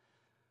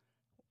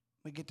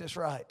 let me get this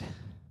right.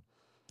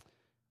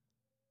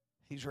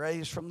 He's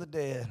raised from the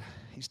dead.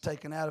 He's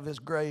taken out of his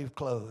grave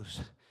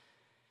clothes.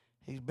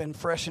 He's been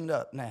freshened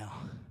up now.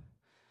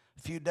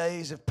 A few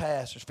days have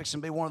passed. It's fixing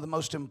to be one of the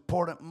most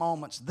important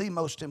moments, the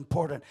most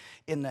important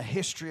in the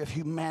history of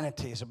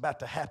humanity is about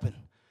to happen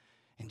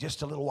in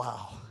just a little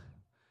while.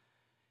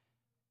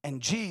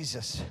 And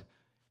Jesus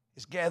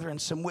is gathering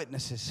some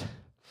witnesses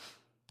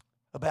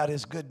about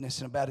his goodness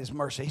and about his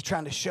mercy. He's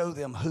trying to show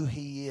them who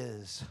he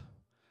is.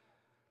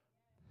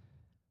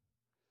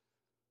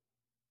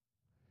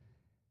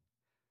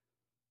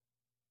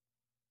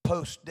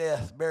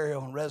 Post-death,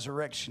 burial, and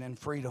resurrection and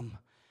freedom.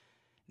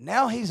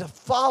 Now he's a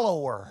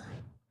follower,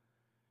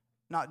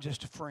 not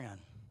just a friend.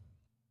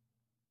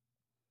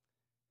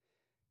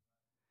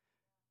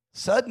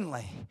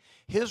 Suddenly,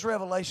 his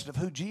revelation of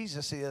who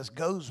Jesus is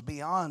goes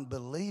beyond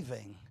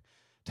believing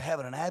to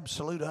having an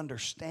absolute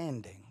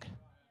understanding.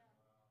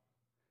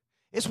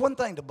 It's one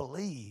thing to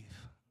believe.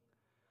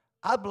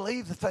 I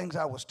believe the things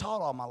I was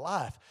taught all my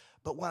life,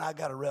 but when I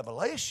got a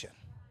revelation,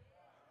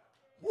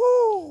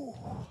 woo!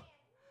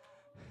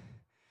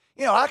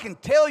 You know, I can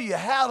tell you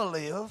how to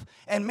live,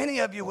 and many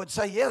of you would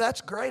say, yeah,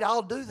 that's great,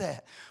 I'll do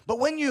that. But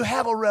when you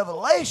have a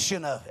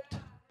revelation of it,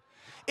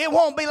 it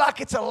won't be like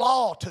it's a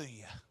law to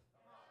you.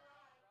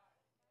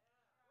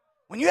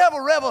 When you have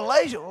a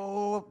revelation,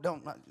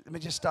 let me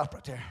just stop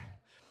right there.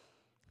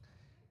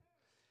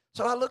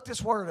 So I looked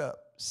this word up.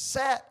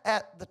 Sat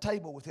at the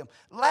table with him.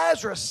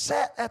 Lazarus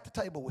sat at the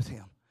table with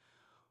him.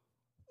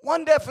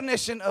 One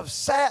definition of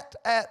sat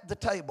at the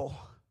table.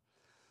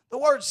 The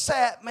word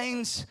sat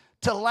means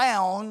to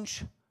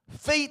lounge,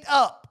 feet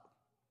up.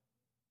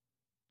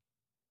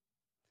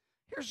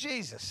 Here's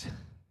Jesus.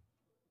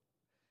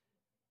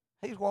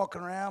 He's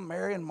walking around,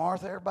 Mary and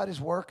Martha,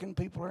 everybody's working,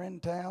 people are in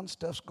town,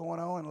 stuff's going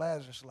on, and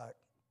Lazarus is like,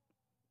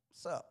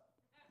 what's up?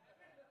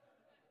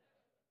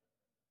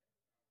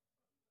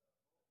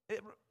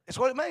 It's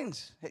what it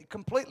means.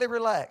 Completely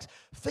relax.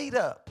 Feet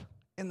up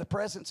in the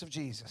presence of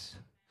Jesus.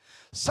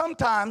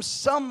 Sometimes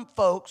some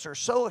folks are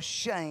so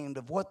ashamed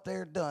of what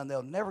they're done,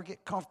 they'll never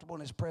get comfortable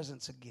in his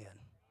presence again.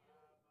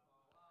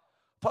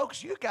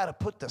 Folks, you got to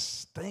put the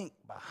stink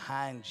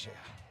behind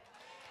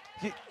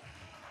you.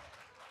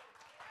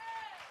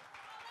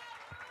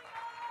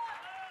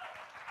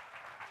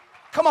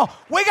 Come on,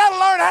 we got to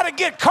learn how to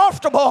get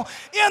comfortable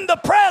in the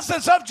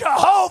presence of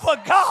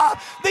Jehovah God,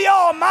 the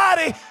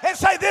Almighty, and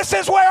say, this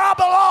is where I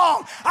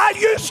belong. I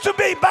used to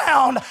be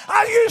bound.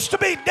 I used to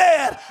be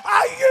dead.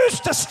 I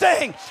used to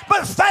stink.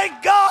 But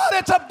thank God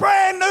it's a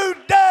brand new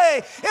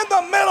day in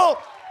the middle.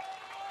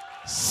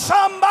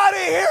 Somebody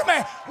hear me.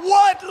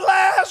 What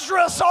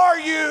Lazarus are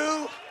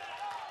you?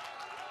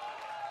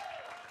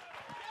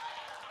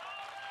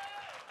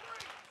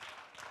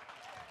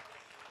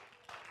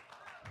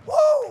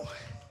 Woo!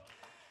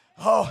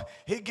 Oh,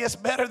 it gets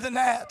better than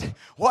that.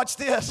 Watch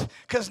this,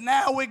 because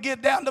now we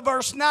get down to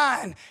verse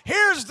 9.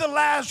 Here's the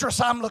Lazarus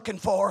I'm looking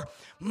for.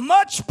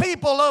 Much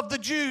people of the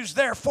Jews,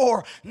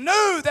 therefore,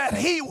 knew that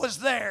he was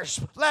theirs,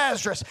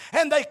 Lazarus,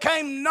 and they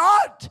came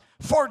not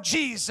for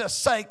Jesus'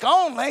 sake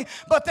only,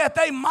 but that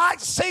they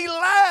might see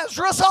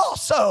Lazarus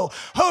also,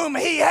 whom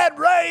he had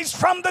raised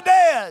from the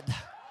dead.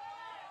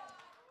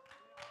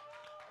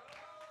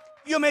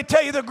 You may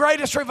tell you the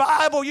greatest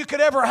revival you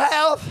could ever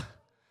have.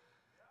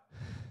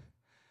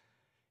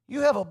 You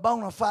have a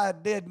bona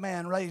fide dead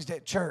man raised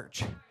at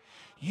church,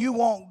 you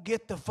won't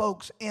get the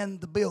folks in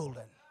the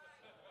building.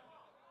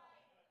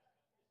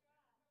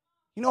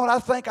 You know what I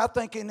think? I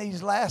think in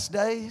these last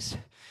days,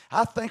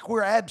 I think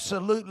we're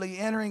absolutely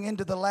entering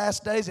into the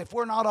last days. If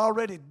we're not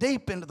already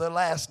deep into the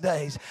last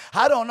days,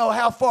 I don't know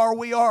how far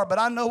we are, but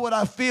I know what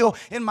I feel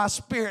in my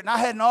spirit. And I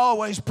hadn't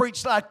always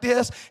preached like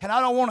this, and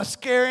I don't want to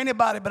scare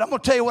anybody, but I'm going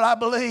to tell you what I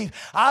believe.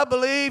 I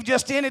believe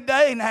just any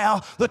day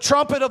now, the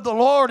trumpet of the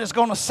Lord is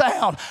going to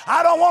sound.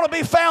 I don't want to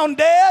be found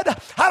dead.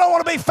 I don't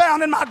want to be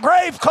found in my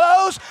grave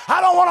clothes. I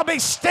don't want to be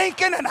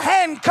stinking and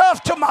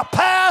handcuffed to my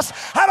past.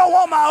 I don't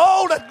want my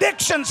old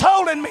addictions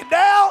holding me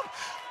down.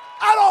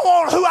 I don't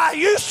want who I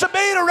used to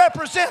be to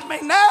represent me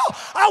now.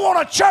 I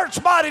want a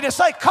church body to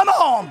say, come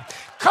on,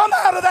 come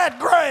out of that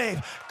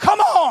grave.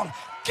 Come on,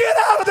 get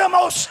out of them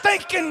old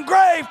stinking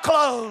grave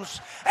clothes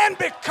and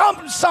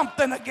become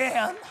something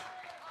again.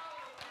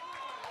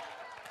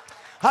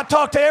 I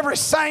talk to every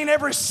saint,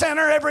 every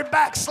sinner, every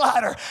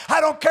backslider. I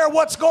don't care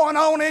what's going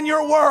on in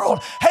your world.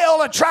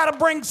 Hell, and try to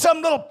bring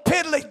some little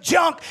piddly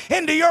junk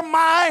into your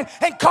mind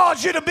and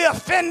cause you to be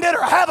offended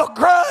or have a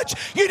grudge.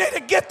 You need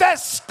to get that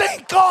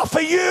stink off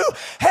of you.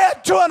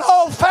 Head to an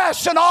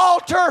old-fashioned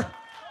altar.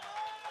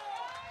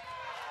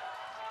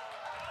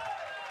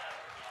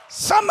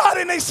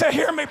 Somebody needs to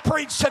hear me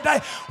preach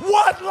today.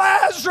 What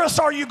Lazarus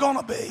are you going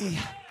to be?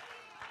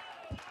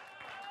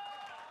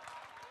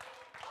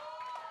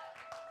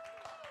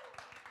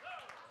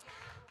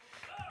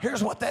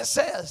 Here's what that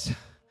says.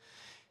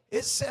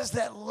 It says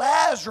that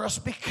Lazarus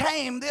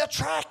became the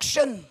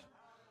attraction.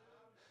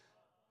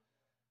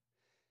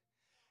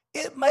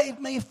 It made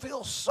me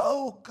feel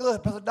so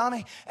good, Brother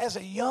Donnie, as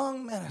a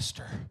young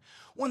minister.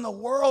 When the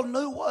world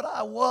knew what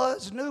I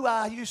was, knew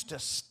I used to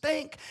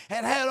stink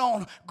and had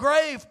on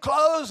grave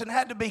clothes and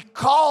had to be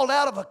called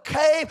out of a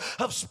cave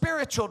of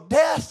spiritual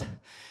death.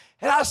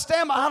 And I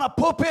stand behind a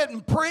pulpit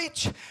and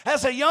preach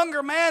as a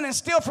younger man, and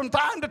still from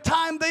time to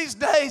time these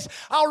days,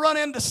 I'll run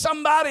into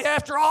somebody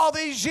after all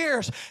these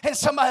years, and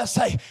somebody will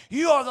say,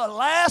 you are the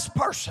last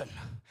person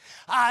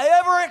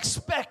I ever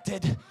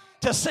expected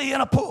to see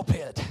in a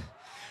pulpit.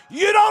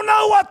 You don't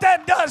know what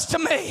that does to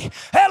me.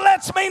 That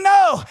lets me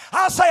know.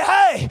 I'll say,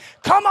 hey,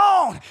 come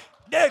on.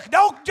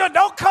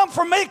 Don't come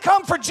for me,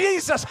 come for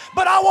Jesus.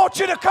 But I want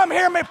you to come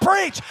hear me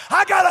preach.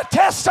 I got a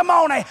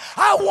testimony.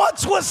 I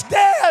once was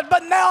dead,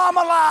 but now I'm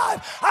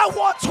alive. I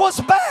once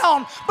was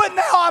bound, but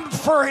now I'm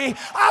free.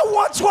 I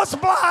once was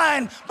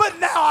blind, but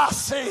now I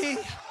see.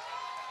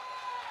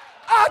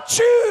 I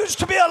choose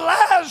to be a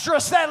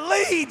Lazarus that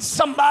leads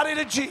somebody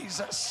to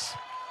Jesus.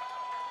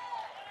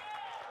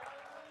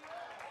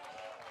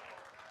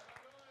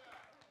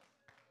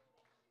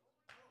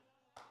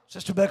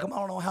 Sister Beckham, I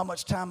don't know how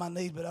much time I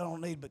need, but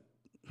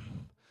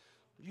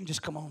you can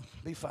just come on,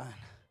 be fine.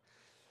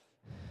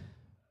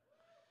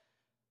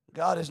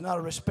 God is not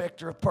a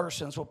respecter of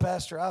persons. Well,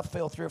 Pastor, I've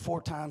failed 3 or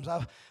 4 times.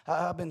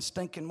 I've been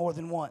stinking more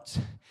than once.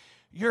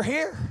 You're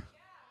here.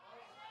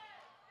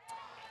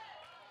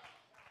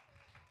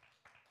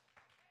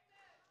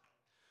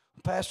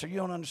 Pastor, you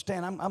don't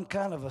understand. I'm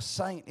kind of a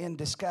saint in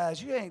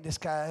disguise. You ain't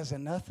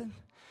disguising nothing.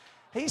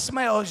 He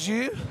smells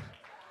you.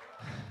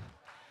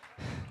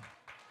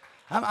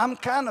 I'm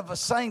kind of a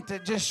saint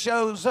that just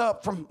shows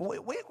up from, we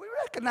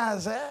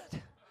recognize that.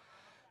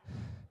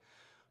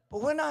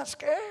 But we're not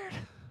scared.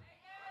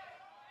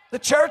 The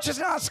church is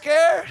not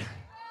scared.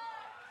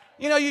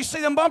 You know, you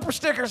see them bumper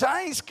stickers,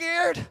 I ain't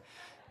scared.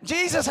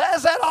 Jesus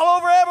has that all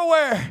over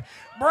everywhere.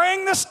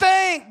 Bring the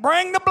stink,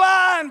 bring the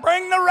blind,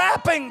 bring the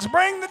wrappings,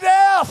 bring the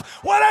deaf,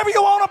 whatever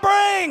you want to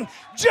bring.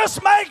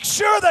 Just make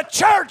sure the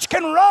church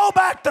can roll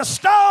back the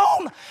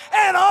stone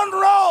and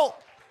unroll.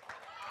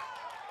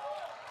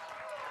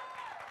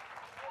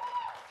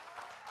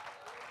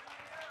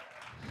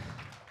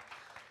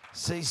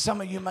 See, some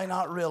of you may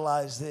not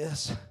realize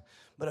this,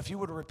 but if you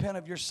were to repent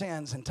of your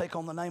sins and take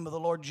on the name of the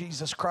Lord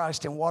Jesus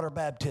Christ in water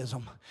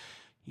baptism,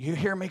 you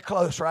hear me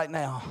close right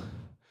now.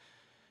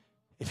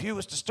 If you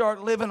was to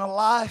start living a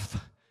life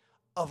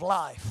of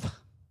life,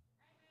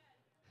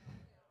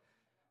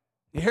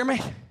 you hear me?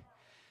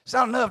 It's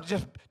not enough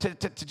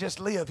to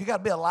just live. You got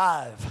to be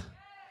alive.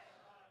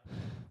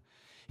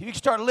 If you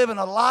start living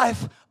a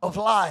life of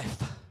life,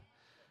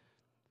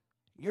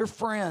 your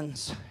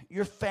friends,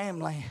 your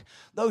family,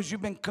 those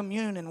you've been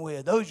communing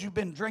with, those you've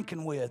been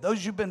drinking with,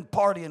 those you've been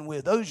partying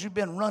with, those you've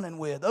been running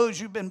with, those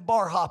you've been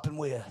bar hopping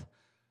with,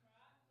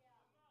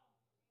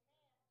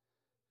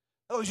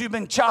 those you've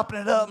been chopping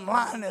it up and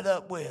lining it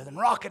up with and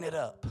rocking it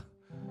up,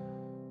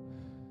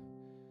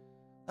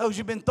 those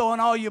you've been throwing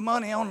all your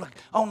money on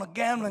the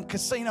gambling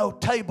casino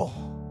table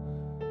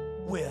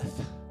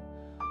with,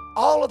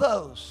 all of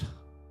those,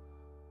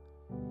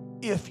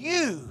 if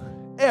you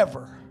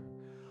ever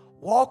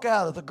walk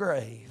out of the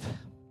grave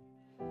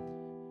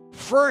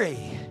free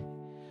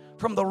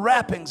from the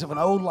wrappings of an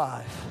old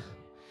life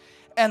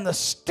and the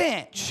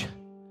stench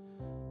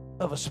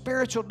of a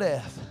spiritual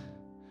death,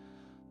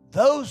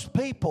 those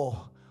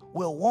people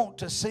will want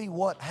to see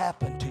what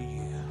happened to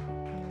you.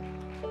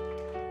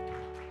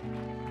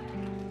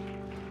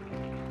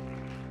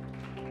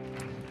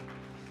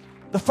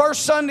 The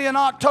first Sunday in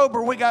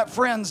October, we got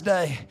Friends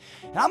Day.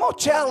 And I'm going to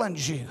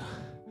challenge you.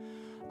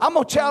 I'm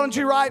going to challenge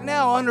you right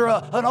now under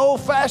an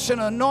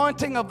old-fashioned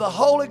anointing of the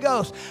Holy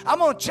Ghost. I'm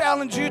going to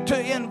challenge you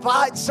to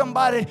invite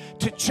somebody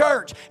to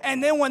church.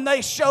 And then when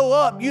they show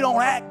up, you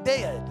don't act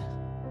dead.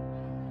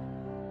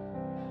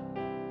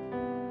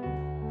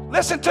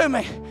 Listen to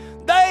me.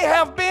 They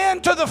have been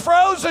to the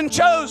Frozen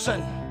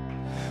Chosen.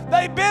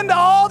 They've been to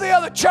all the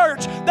other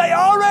church. They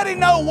already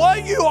know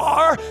what you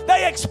are.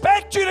 They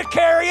expect you to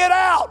carry it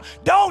out.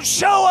 Don't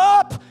show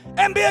up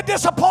and be a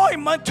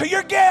disappointment to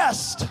your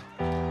guest.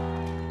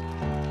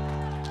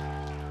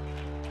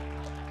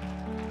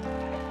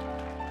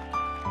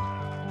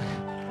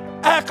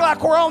 act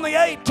like we're on the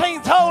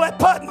 18th hole at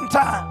putting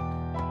time.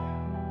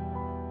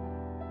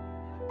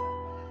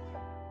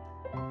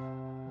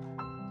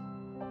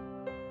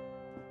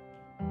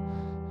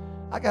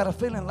 I got a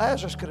feeling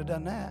Lazarus could have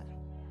done that.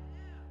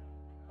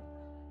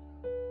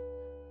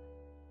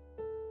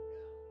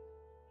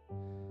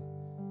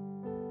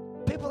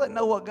 People that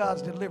know what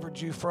God's delivered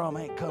you from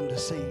ain't come to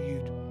see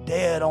you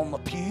dead on the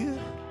pew.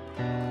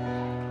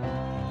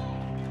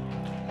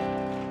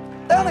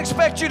 They don't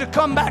expect you to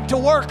come back to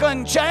work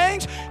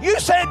unchanged. You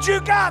said you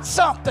got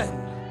something.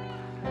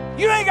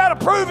 You ain't got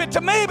to prove it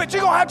to me, but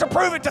you're going to have to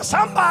prove it to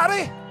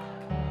somebody.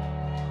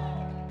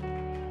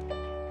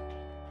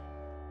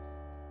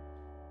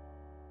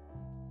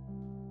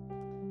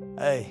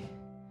 Hey,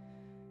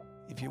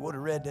 if you would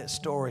have read that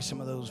story,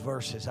 some of those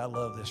verses, I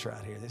love this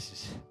right here.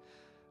 This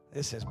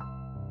is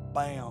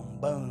bam,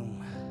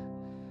 boom,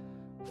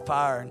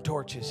 fire and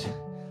torches.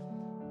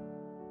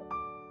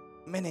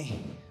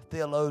 Many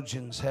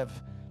theologians have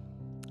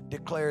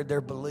declared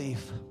their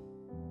belief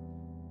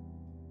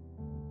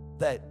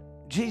that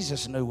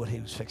Jesus knew what he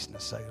was fixing to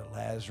say to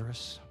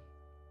Lazarus.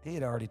 He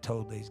had already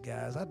told these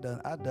guys, I've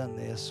done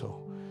this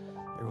so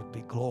there would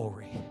be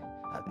glory.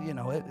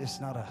 It's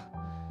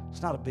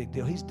not a big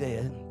deal. He's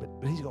dead, but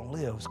he's going to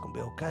live. It's going to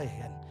be okay,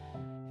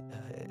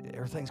 and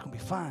everything's going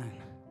to be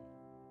fine.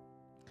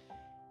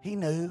 He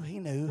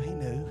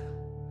knew.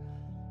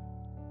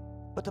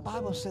 But the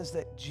Bible says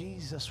that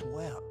Jesus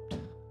wept.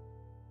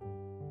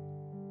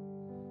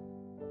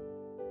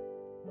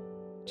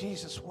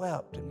 Jesus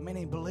wept, and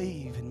many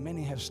believe, and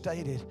many have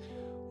stated,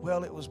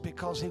 well, it was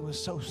because he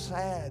was so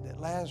sad that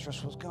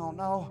Lazarus was gone.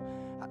 No,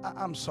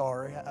 I'm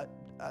sorry.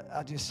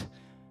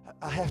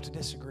 I have to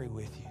disagree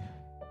with you.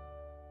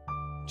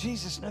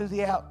 Jesus knew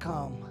the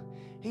outcome.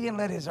 He didn't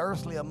let his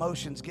earthly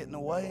emotions get in the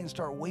way and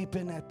start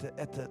weeping at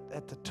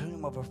the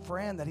tomb of a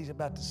friend that he's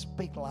about to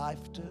speak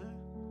life to.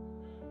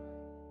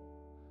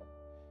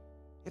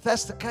 If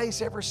that's the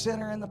case, every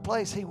sinner in the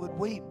place, he would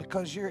weep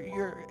because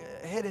you're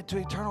headed to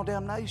eternal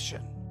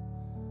damnation.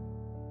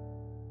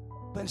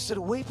 But instead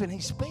of weeping, he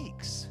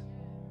speaks.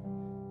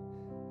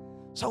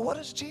 So what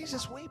does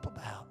Jesus weep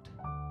about?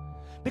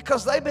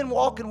 Because they've been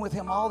walking with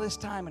him all this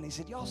time, and he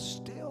said, y'all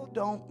still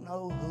don't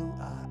know who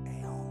I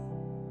am.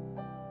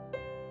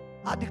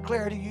 I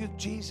declare to you,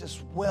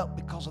 Jesus wept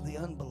because of the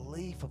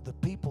unbelief of the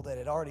people that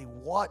had already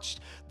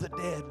watched the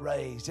dead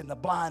raised, and the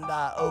blind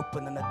eye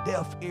opened, and the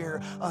deaf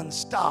ear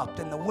unstopped,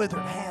 and the withered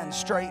hand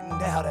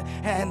straightened out,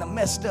 and the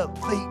messed up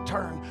feet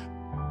turned.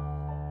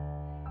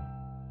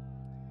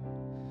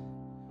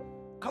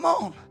 Come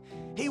on.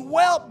 He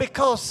wept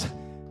because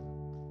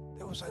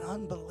there was an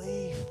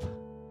unbelief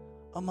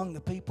among the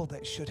people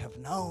that should have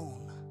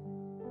known.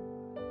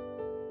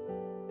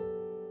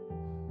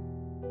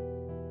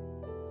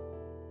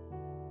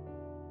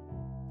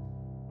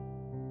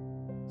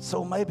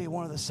 So maybe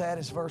one of the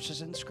saddest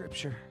verses in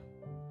Scripture,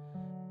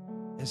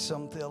 as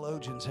some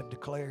theologians have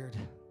declared.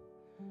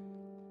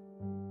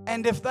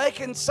 And if they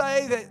can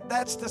say that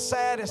that's the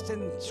saddest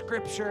in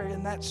Scripture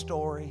in that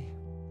story,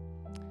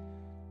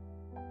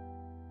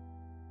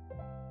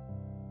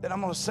 then I'm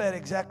going to say it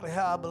exactly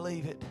how I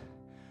believe it.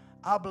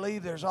 I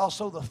believe there's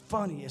also the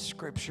funniest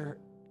Scripture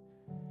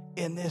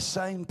in this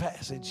same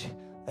passage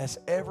that's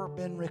ever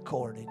been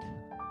recorded.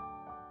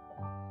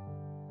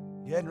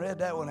 You hadn't read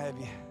that one, have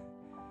you?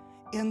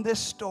 In this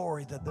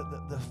story,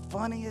 the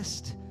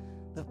funniest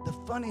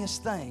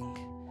thing,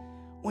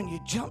 when you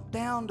jump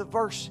down to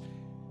verse,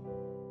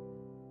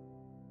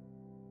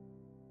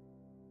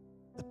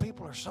 the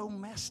people are so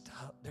messed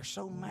up, they're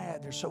so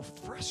mad, they're so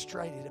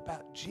frustrated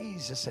about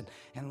Jesus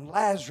and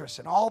Lazarus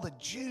and all the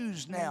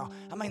Jews now.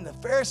 I mean, the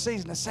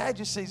Pharisees and the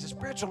Sadducees, the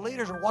spiritual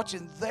leaders are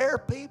watching their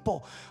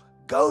people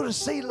go to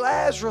see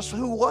Lazarus,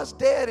 who was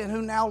dead and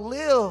who now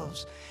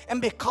lives.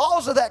 And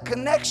because of that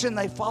connection,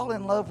 they fall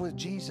in love with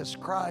Jesus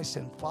Christ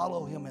and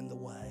follow him in the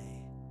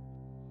way.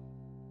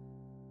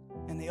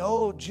 And the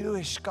old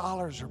Jewish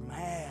scholars are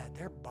mad.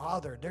 They're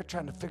bothered. They're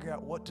trying to figure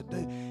out what to do.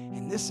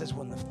 And this is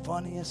when the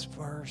funniest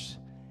verse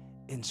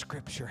in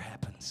Scripture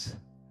happens.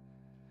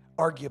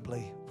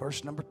 Arguably,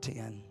 verse number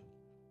 10.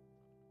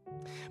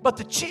 But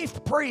the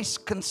chief priests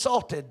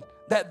consulted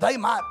that they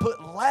might put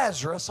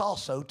Lazarus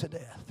also to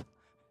death.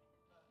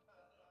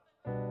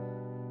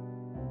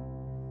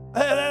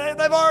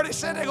 They've already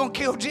said they're going to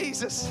kill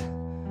Jesus.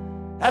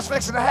 That's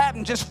fixing to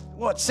happen just,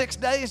 6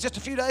 days, just a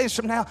few days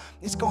from now,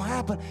 it's going to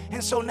happen.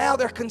 And so now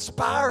they're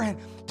conspiring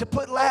to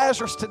put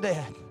Lazarus to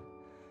death.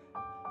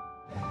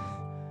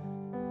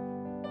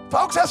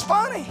 Folks, that's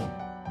funny.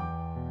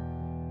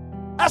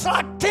 That's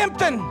like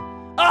tempting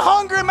a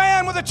hungry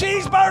man with a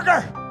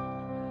cheeseburger.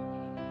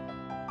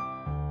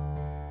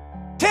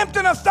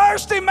 Tempting a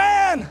thirsty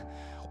man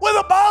with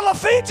a bottle of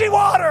Fiji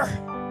water.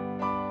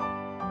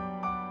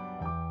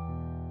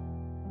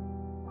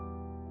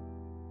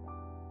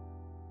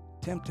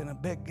 Tempting a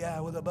big guy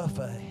with a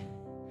buffet.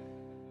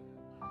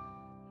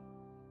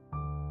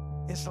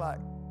 It's like,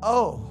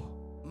 oh,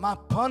 my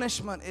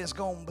punishment is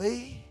going to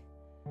be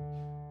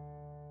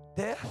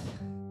death?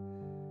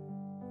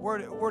 Where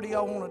do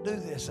y'all want to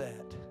do this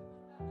at?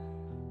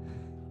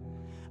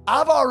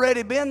 I've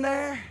already been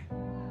there.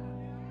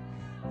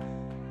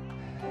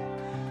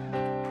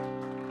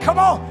 Come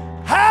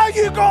on. How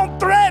you going to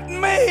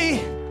threaten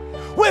me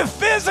with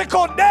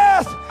physical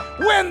death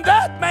when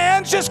that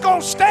man's just going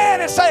to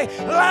stand and say,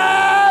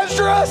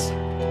 Lazarus,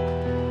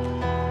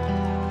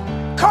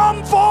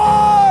 come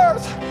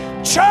forth.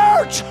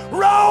 Church,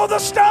 roll the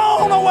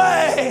stone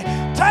away.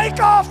 Take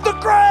off the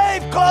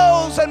grave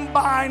clothes and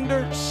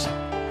binders.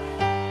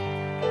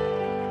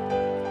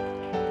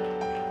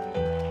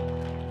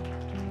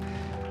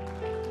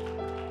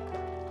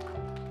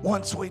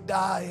 Once we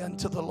die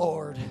unto the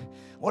Lord,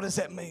 what does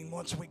that mean?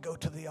 Once we go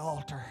to the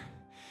altar,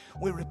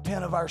 we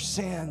repent of our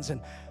sins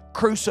and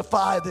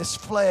crucify this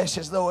flesh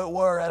as though it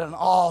were at an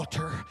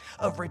altar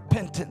of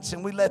repentance,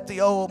 and we let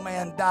the old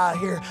man die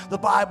here. The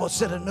Bible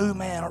said a new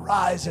man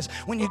arises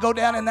when you go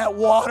down in that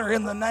water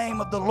in the name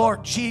of the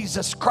Lord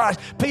Jesus Christ.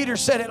 Peter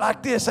said it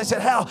like this. They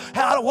said,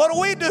 what do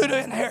we do to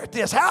inherit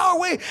this? How are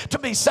we to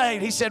be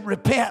saved? He said,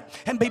 repent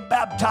and be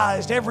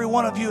baptized, every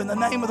one of you, in the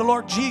name of the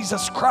Lord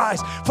Jesus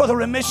Christ for the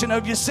remission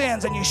of your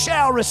sins, and you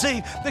shall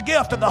receive the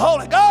gift of the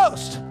Holy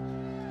Ghost.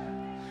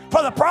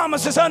 For the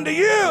promise is unto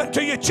you and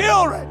to your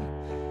children,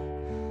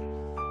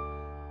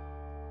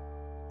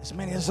 as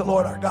many as the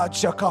Lord our God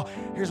shall call.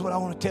 Here's what I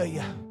want to tell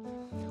you.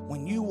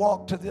 When you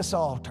walk to this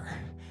altar,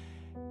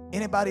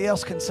 anybody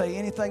else can say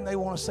anything they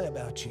want to say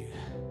about you.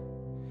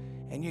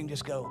 And you can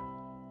just go,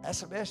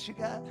 that's the best you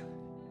got?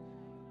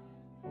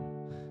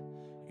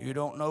 You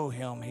don't know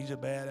him. He's a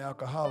bad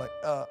alcoholic.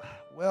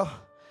 Well,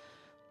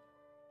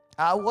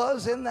 I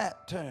was in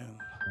that tomb.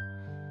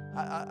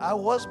 I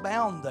was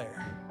bound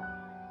there.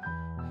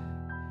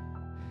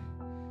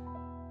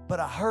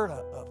 But I heard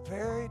a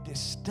very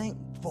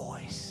distinct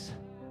voice.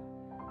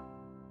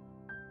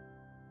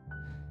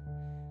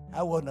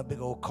 I wasn't a big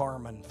old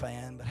Carmen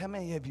fan, but how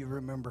many of you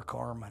remember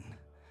Carmen?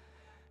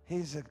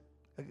 He's a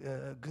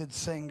good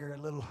singer, a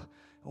little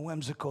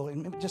whimsical,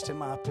 and just in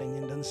my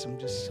opinion, done some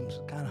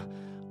kind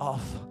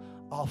of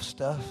off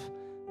stuff.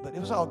 But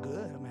it was all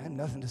good. I mean, I had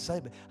nothing to say,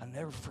 but I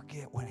never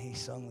forget when he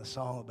sung the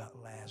song about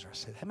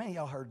Lazarus. How many of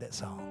y'all heard that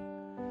song?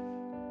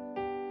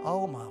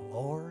 Oh, my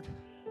Lord.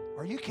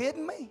 Are you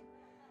kidding me?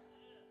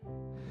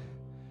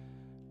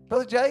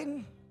 Brother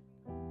Jaden,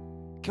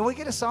 can we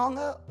get a song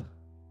up?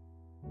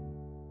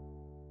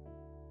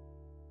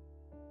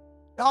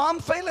 No, I'm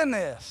feeling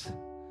this.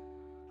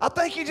 I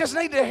think you just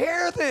need to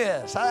hear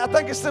this. I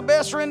think it's the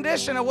best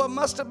rendition of what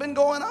must have been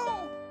going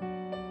on.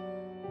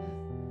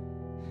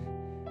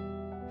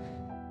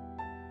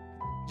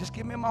 Just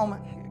give me a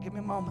moment. Give me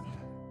a moment.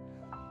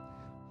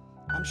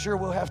 I'm sure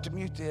we'll have to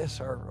mute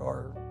this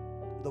or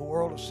the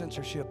world of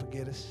censorship will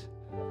get us.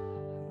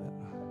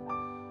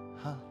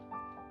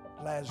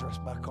 Lazarus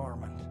by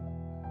Carmen.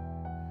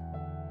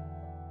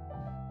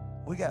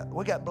 We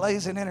got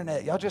blazing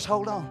internet. Y'all just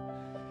hold on.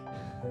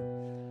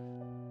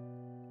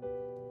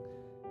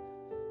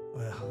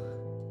 Well,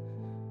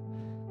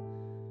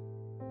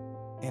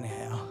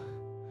 anyhow,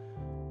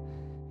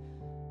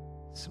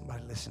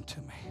 somebody listen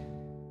to me.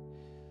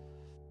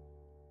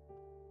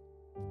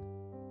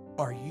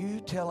 Are you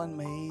telling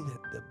me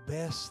that the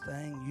best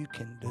thing you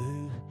can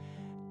do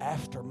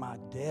after my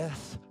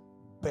death,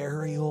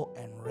 burial,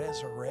 and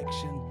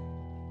resurrection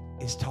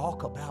is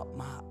talk about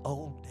my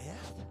old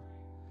death?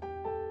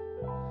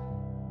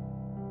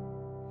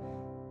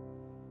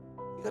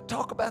 You gonna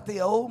talk about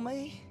the old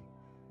me?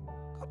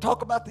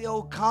 Talk about the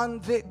old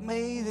convict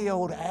me, the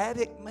old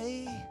addict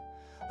me,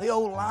 the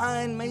old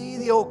lying me,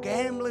 the old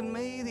gambling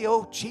me, the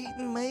old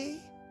cheating me?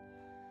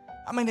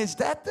 I mean, is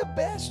that the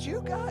best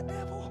you got,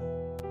 devil?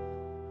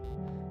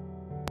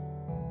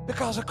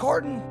 Because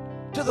according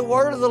to the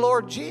word of the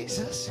Lord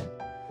Jesus,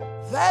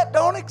 that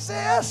don't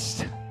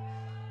exist.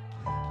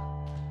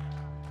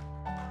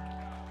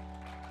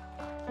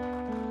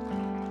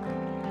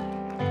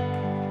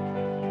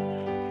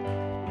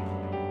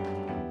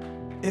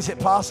 Is it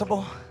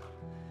possible?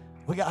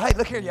 Hey,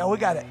 look here, y'all. We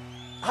got it.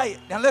 Hey,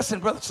 now listen,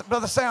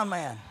 brother sound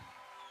man.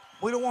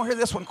 We don't want to hear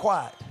this one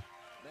quiet.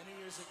 Many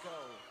years ago,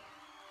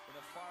 in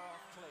a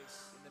far-off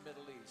place in the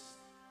Middle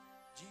East,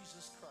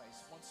 Jesus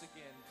Christ once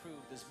again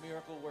proved his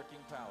miracle-working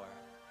power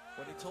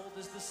when he told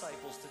his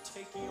disciples to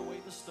take away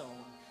the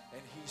stone,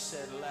 and he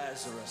said,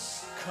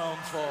 Lazarus, come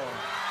forth.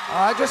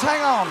 All right, just hang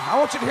on. I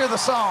want you to hear the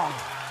song.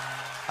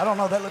 I don't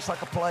know. That looks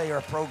like a play or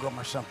a program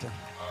or something.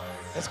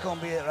 That's going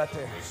to be it right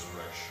there.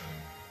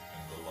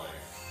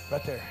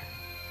 Right there.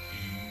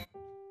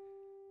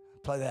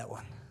 Play that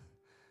one.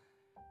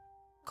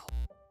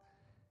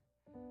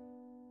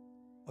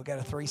 We got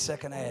a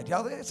 3-second ad.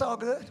 Y'all, it's all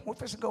good. We're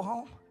fixing to go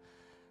home.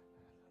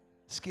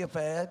 Skip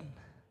ad.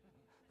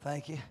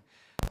 Thank you.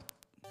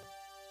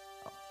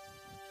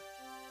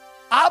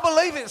 I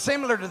believe it's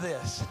similar to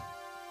this.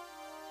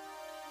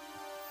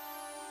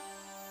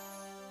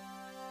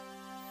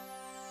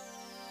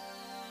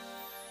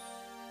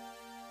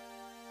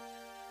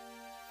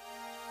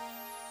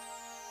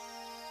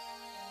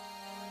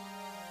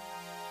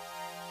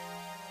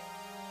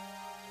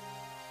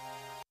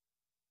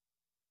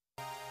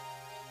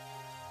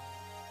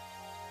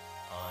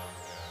 I am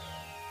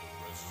the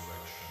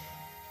resurrection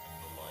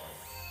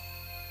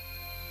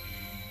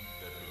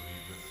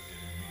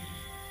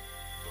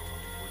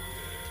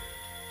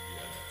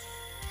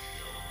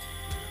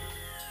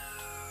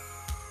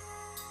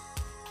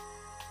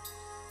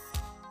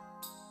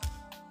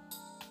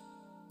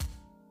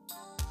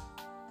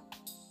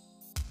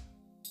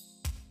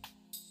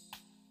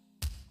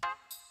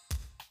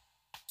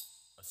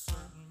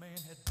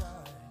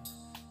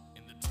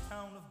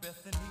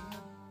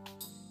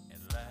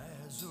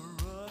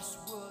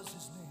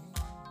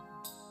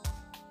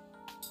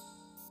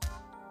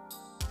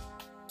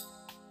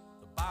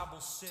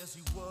says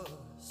he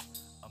was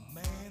a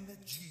man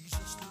that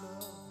Jesus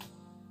loved,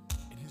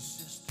 and his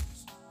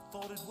sisters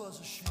thought it was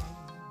a shame.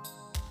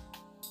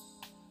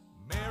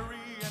 Mary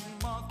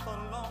and Martha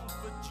longed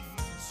for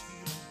Jesus'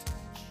 healing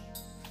touch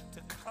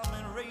to come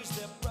and raise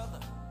their brother,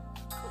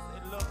 'cause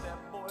they loved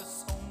that boy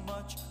so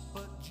much.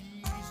 But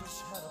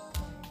Jesus had a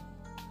plan,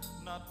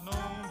 not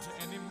known to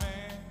any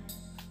man,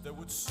 that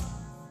would soon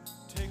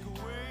take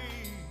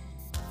away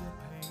their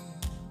pain.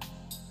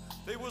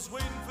 They was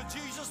waiting for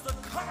Jesus to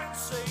come and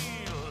say,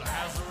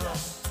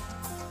 Lazarus,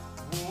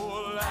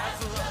 oh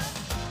Lazarus,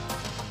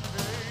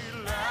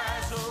 hey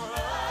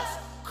Lazarus,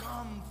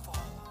 come forth.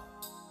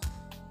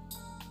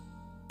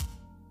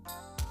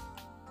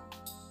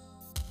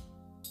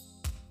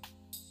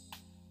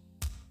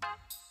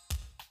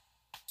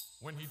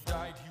 When he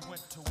died, he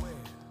went to where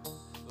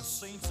the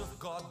saints of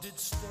God did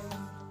stay.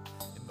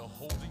 In the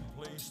holding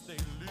place they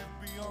lived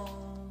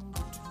beyond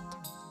the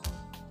tomb.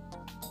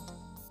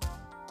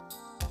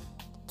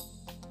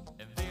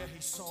 And there he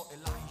saw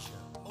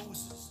Elijah,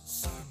 Moses,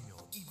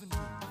 Samuel, even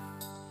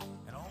Ruth,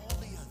 and all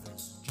the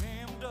others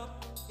jammed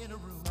up in a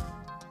room.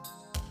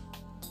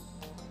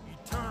 He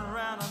turned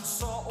around and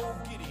saw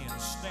old Gideon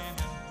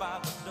standing by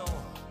the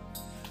door.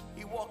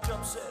 He walked up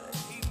and said,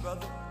 hey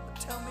brother,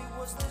 tell me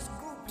what's this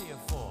group here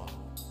for?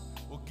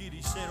 Well,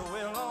 Gideon said,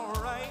 well, all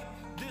right,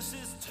 this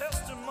is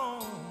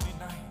testimony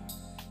night.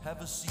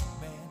 Have a seat,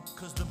 man,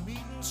 'cause the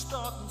meeting's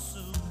starting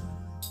soon.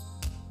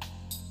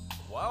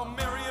 While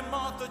Mary and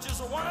Martha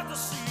just wanted to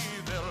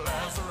see their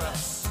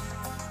Lazarus.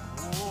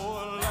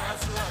 Oh,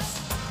 Lazarus,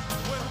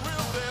 when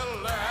will their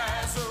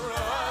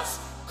Lazarus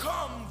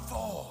come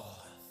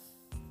forth?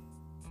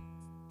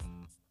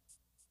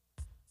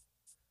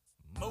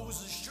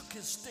 Moses shook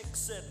his stick,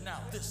 said,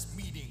 now this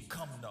meeting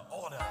come to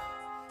order.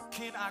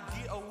 Can I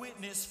get a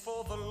witness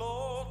for the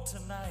Lord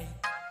tonight?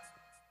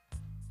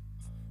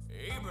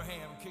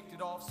 Abraham kicked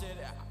it off, said,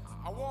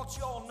 I want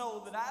you all to know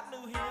that I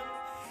knew him.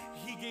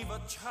 He gave a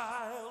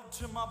child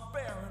to my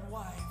barren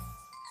wife.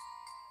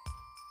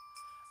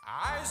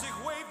 Isaac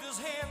waved his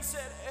hand,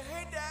 said,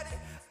 hey daddy,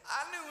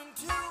 I knew him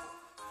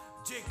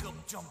too.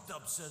 Jacob jumped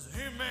up, says,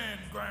 amen,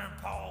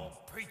 grandpa,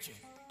 preach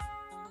it.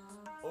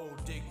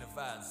 Old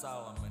dignified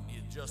Solomon, he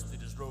adjusted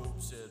his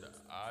robe, said,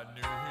 I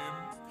knew him.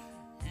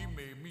 He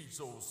made me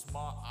so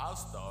smart, I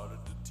started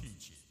to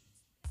teach it.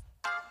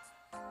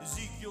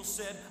 Ezekiel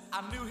said,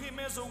 I knew him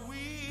as a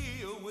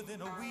wheel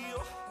within a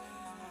wheel.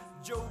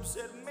 Job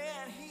said,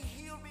 man, he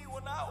healed me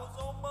when I was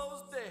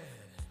almost dead.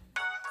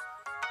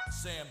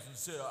 Samson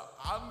said,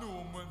 I knew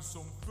him when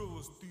some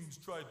Philistines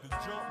tried to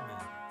jump me.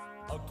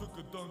 I took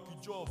a donkey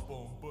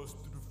jawbone,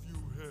 busted a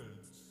few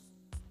heads.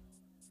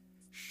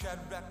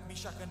 Shadrach,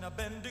 Meshach, and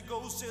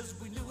Abednego says,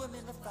 we knew him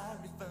in a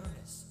fiery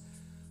furnace.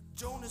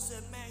 Jonah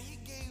said, man, he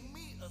gave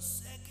me a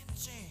second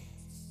chance.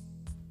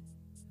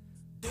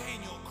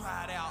 Daniel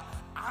cried out,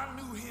 I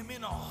knew him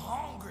in a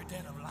hungry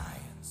den of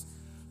lions.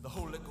 The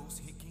Holy Ghost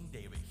hit King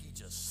David, he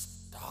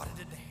just started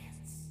to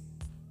dance.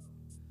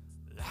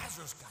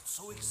 Lazarus got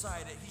so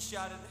excited, he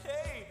shouted,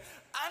 hey,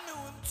 I knew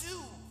him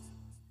too.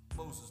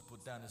 Moses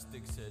put down his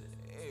stick, said,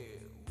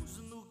 hey, who's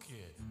the new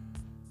kid?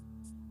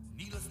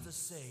 Needless to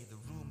say, the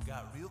room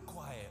got real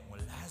quiet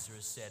when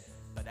Lazarus said,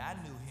 but I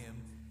knew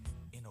him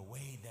in a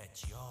way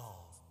that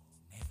y'all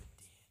never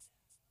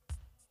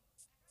did.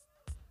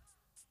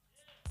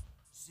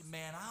 See,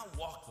 man, I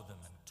walked with him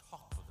and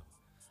talked with him.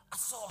 I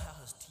saw how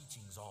his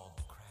teachings awed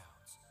the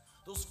crowds.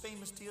 Those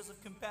famous tears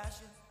of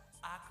compassion,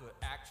 I could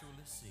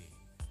actually see.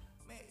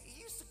 Man,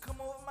 he used to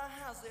come over my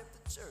house after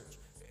church,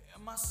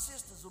 and my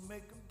sisters would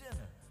make him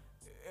dinner.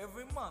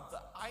 Every month,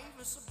 I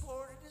even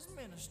supported his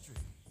ministry.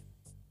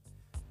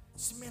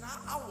 See, man,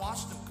 I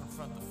watched him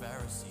confront the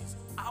Pharisees.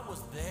 I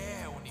was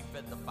there when he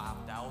fed the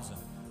 5,000.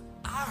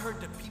 I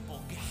heard the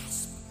people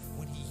gasp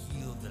when he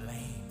healed the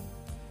lame.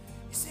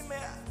 You see,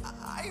 man,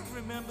 I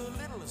remember the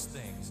littlest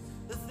things,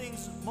 the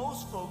things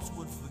most folks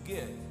would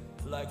forget,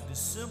 like the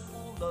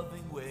simple,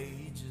 loving way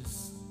he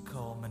just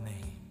called my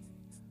name.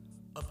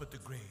 Up at the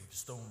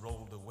gravestone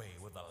rolled away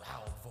with a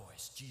loud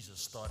voice. Jesus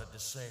started to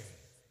say,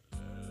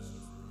 Lazarus.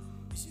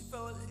 You see,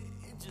 fellas,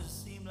 it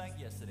just seemed like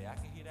yesterday. I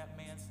could hear that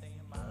man saying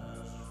my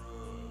name.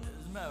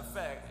 As a matter of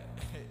fact,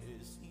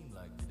 it seemed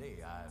like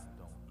today. I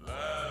don't.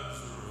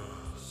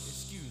 Lazarus.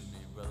 Excuse me,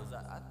 brothers.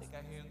 I think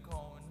I hear him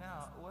calling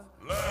now. What?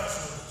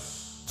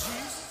 Lazarus.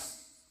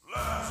 Jesus.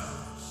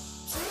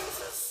 Lazarus.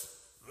 Jesus.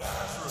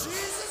 Lazarus.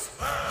 Jesus.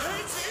 Lazarus.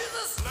 Hey,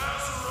 Jesus.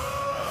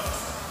 Lazarus.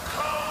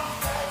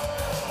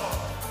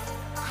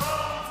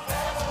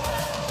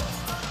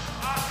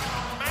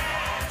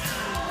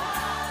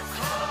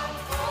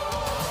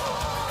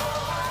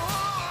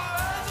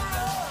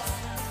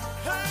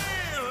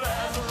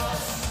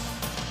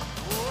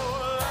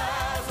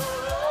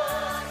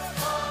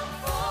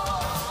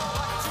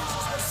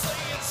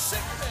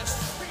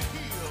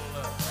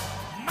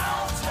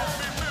 Mountains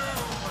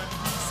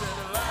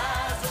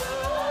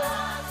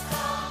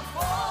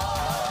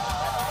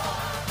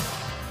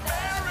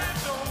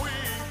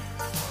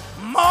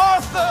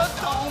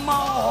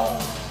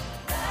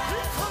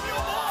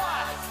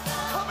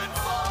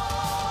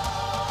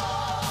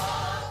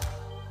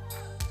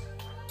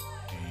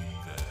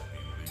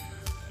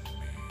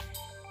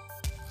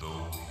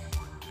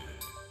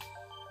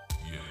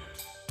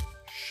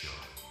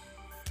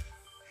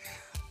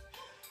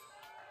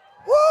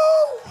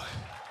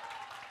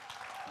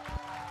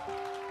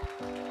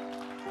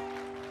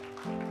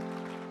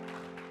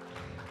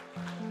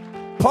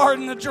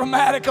pardon the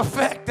dramatic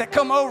effect that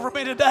come over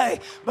me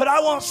today, but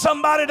I want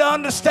somebody to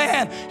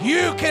understand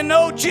you can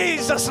know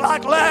Jesus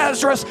like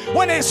Lazarus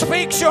when he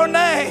speaks your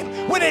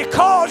name, when he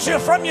calls you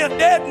from your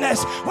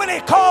deadness, when he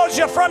calls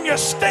you from your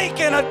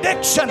stinking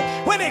addiction,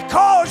 when he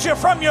calls you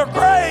from your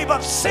grave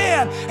of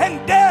sin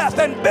and death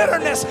and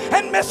bitterness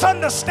and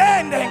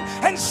misunderstanding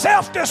and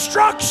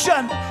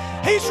self-destruction.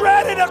 He's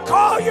ready to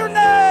call your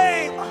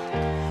name.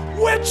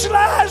 Which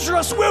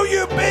Lazarus will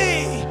you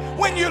be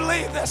when you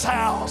leave this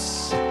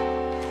house?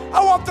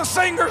 I want the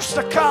singers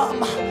to come.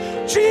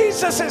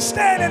 Jesus is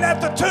standing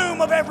at the tomb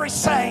of every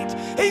saint.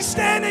 He's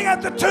standing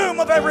at the tomb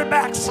of every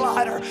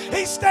backslider.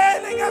 He's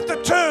standing at the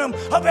tomb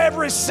of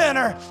every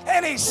sinner.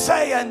 And he's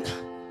saying,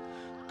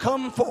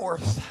 come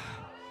forth.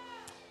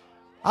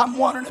 I'm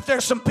wondering if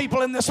there's some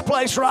people in this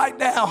place right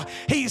now.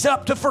 He's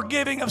up to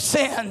forgiving of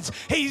sins.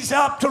 He's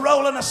up to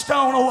rolling a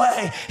stone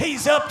away.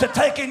 He's up to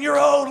taking your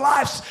old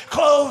life's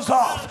clothes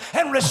off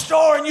and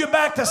restoring you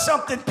back to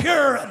something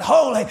pure and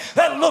holy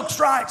that looks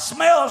right,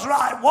 smells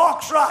right,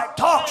 walks right,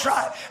 talks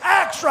right,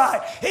 acts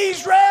right.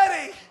 He's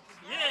ready.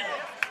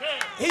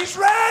 He's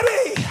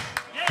ready.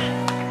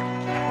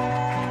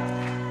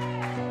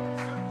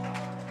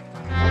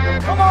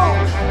 Come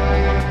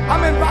on.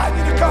 I'm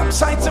inviting you to come,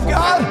 saints of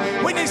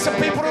God. We need some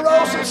people to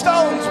roll some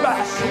stones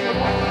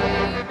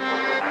back.